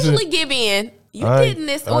 You usually give in. You didn't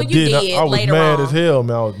this, or you did I was later mad on. As hell,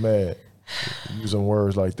 man. I was mad. Using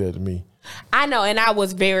words like that to me. I know, and I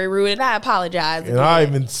was very rude, and I apologize. And I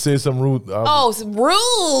even said something rude. It's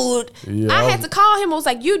rude. Yeah, I had to call him. I was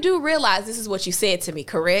like, you do realize this is what you said to me,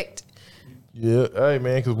 correct? Yeah, hey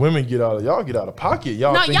man, because women y'all get out of pocket.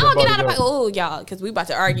 Y'all get out of pocket. Oh, y'all, because we about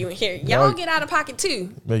to argue in here. Y'all get out of pocket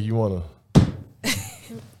too. Make you wanna.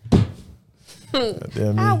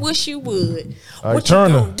 I wish you would. Right, what you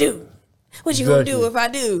gonna do? What you gonna do if I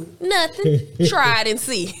do? Nothing. Try it and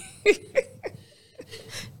see.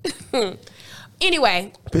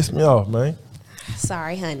 Anyway. Pissed me off, man.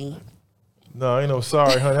 Sorry, honey. No, ain't no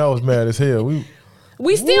sorry, honey. I was mad as hell.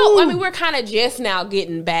 We still, I mean, we're kind of just now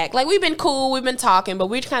getting back. Like, we've been cool, we've been talking, but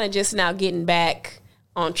we're kind of just now getting back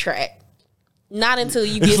on track. Not until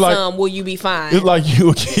you get some will you be fine. It's like you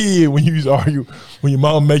a kid when you used to argue, when your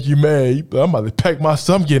mom make you mad. I'm about to pack my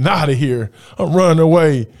stuff, I'm getting out of here. I'm running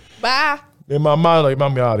away. Bye. In my mind, like,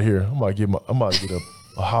 mommy out of here. I'm about to get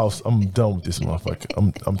a house. I'm done with this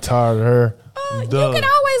motherfucker. I'm tired of her. You can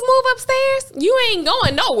always move upstairs. You ain't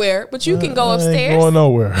going nowhere, but you can go upstairs. I ain't going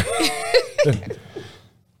nowhere.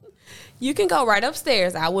 You can go right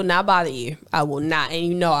upstairs. I will not bother you. I will not. And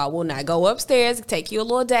you know I will not go upstairs, take you a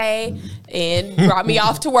little day, and drop me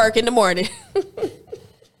off to work in the morning.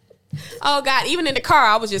 Oh, God. Even in the car,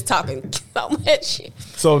 I was just talking so much shit.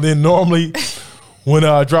 So then normally when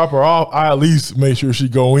I drop her off, I at least make sure she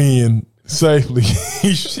go in safely.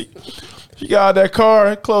 she got out that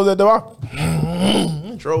car, closed that door,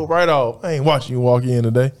 drove right off. I ain't watching you walk in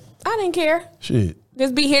today. I didn't care. Shit.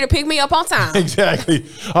 Just be here to pick me up on time. Exactly.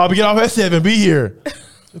 I'll be getting off at 7. Be here.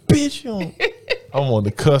 Bitch, I wanted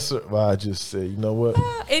to cuss her, but I just said, you know what?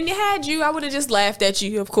 And had you, I would have just laughed at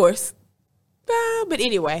you, of course. But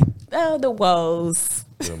anyway, the woes.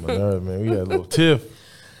 Yeah, man, we had a little tiff.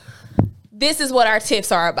 This is what our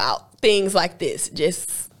tips are about. Things like this.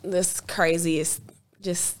 Just this craziest,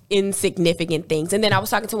 just insignificant things. And then I was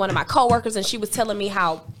talking to one of my coworkers, and she was telling me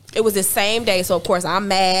how it was the same day. So, of course, I'm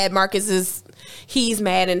mad. He's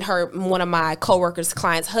mad, and one of my coworkers'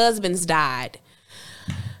 clients' husbands died.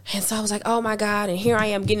 And so I was like, oh my God. And here I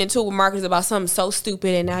am getting into it with Marcus about something so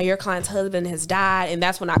stupid. And now your client's husband has died. And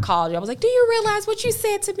that's when I called you. I was like, do you realize what you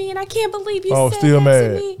said to me? And I can't believe you said still that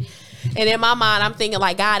mad. to me. And in my mind, I'm thinking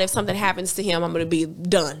like, God, if something happens to him, I'm going to be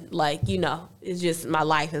done. Like, it's just my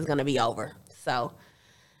life is going to be over. So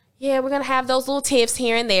yeah, we're going to have those little tips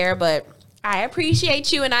here and there, but I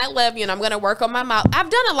appreciate you and I love you. And I'm going to work on my mouth. I've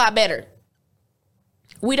done a lot better.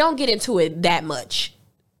 We don't get into it that much.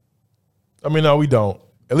 I mean, no, we don't.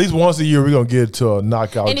 At least once a year, we're going to get to a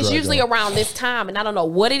knockout. And it's usually around this time. And I don't know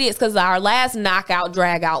what it is because our last knockout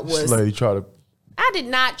drag out was. This lady tried to. I did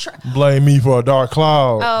not try. Blame me for a dark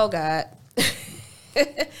cloud. Oh, God.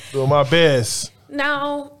 Doing my best.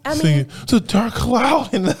 No, I mean. It's a dark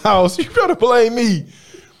cloud in the house. You try to blame me.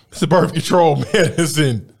 It's a birth control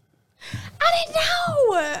medicine. I didn't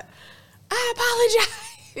know. I apologize.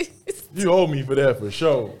 You owe me for that for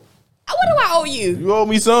sure. What do I owe you? You owe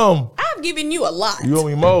me some. I've given you a lot. You owe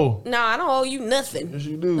me more. No, I don't owe you nothing. Yes,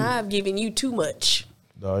 you do. I've given you too much.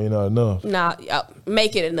 No, you're not enough. Nah,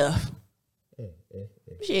 make it enough.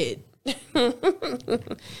 Shit. Okay.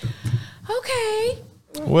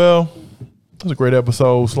 Well, it was a great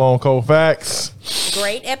episode, Sloan Cold Facts.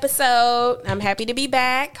 Great episode. I'm happy to be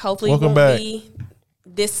back. Hopefully Welcome it won't back. be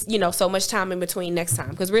this, so much time in between next time.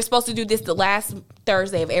 Because we're supposed to do this the last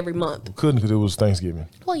Thursday of every month. Couldn't because it was Thanksgiving.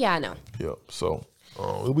 Well, yeah, I know. Yep. So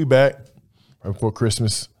we'll be back right before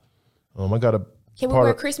Christmas. I got a Can we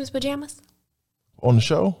wear Christmas pajamas? On the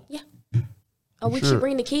show? Yeah. Oh, we Sure. should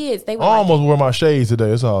bring the kids. They I would almost wore my shades today.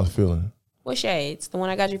 That's how I was feeling. What shades? The one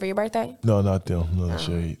I got you for your birthday? No, not them. No, the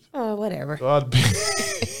shades. Oh, whatever. So I'd be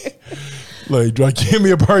like, give me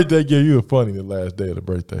a birthday gift. You were funny the last day of the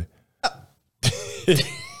birthday.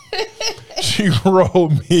 She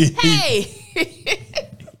rolled me. Hey.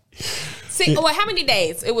 How many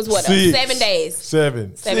days? It was what? 6. 7 days.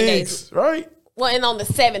 7. 7 days. Right? Well, and on the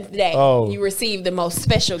 7th day, you received the most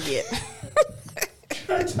special gift.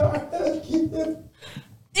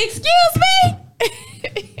 Excuse me?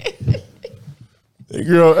 Hey,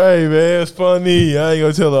 girl, hey, man, it's funny. I ain't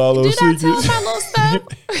going to tell her all those secrets. Did I tell my little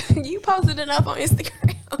stuff? You posted enough on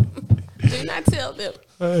Instagram. Do not tell them.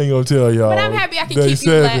 I ain't going to tell y'all. But I'm happy I can keep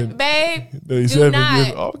you laughing. Babe, do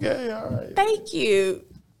not. Okay, all right. Thank you.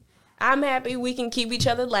 I'm happy we can keep each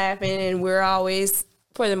other laughing, and we're always,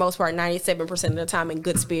 for the most part, 97% of the time in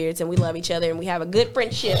good spirits, and we love each other, and we have a good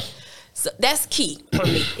friendship. So that's key for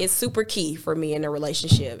me. It's super key for me in a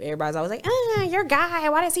relationship. Everybody's always like, your guy.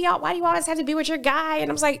 Why do you always have to be with your guy? And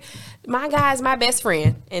I'm just like, my guy is my best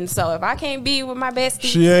friend. And so if I can't be with my bestie.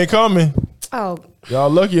 She ain't coming. Oh. Y'all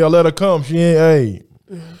lucky y'all let her come. She ain't,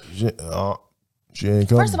 She ain't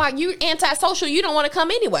coming. First of all, you antisocial. You don't want to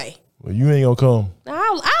come anyway. Well, you ain't gonna come. I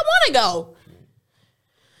want to go.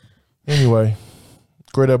 Anyway,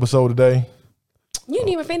 great episode today. You didn't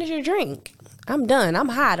even finish your drink. I'm done. I'm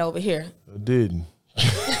hot over here. I didn't.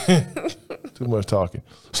 Too much talking.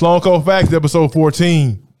 Sloan Cold Facts, episode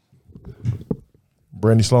 14.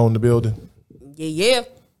 Brandi Sloan in the building. Yeah.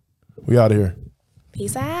 We out of here.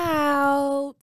 Peace out.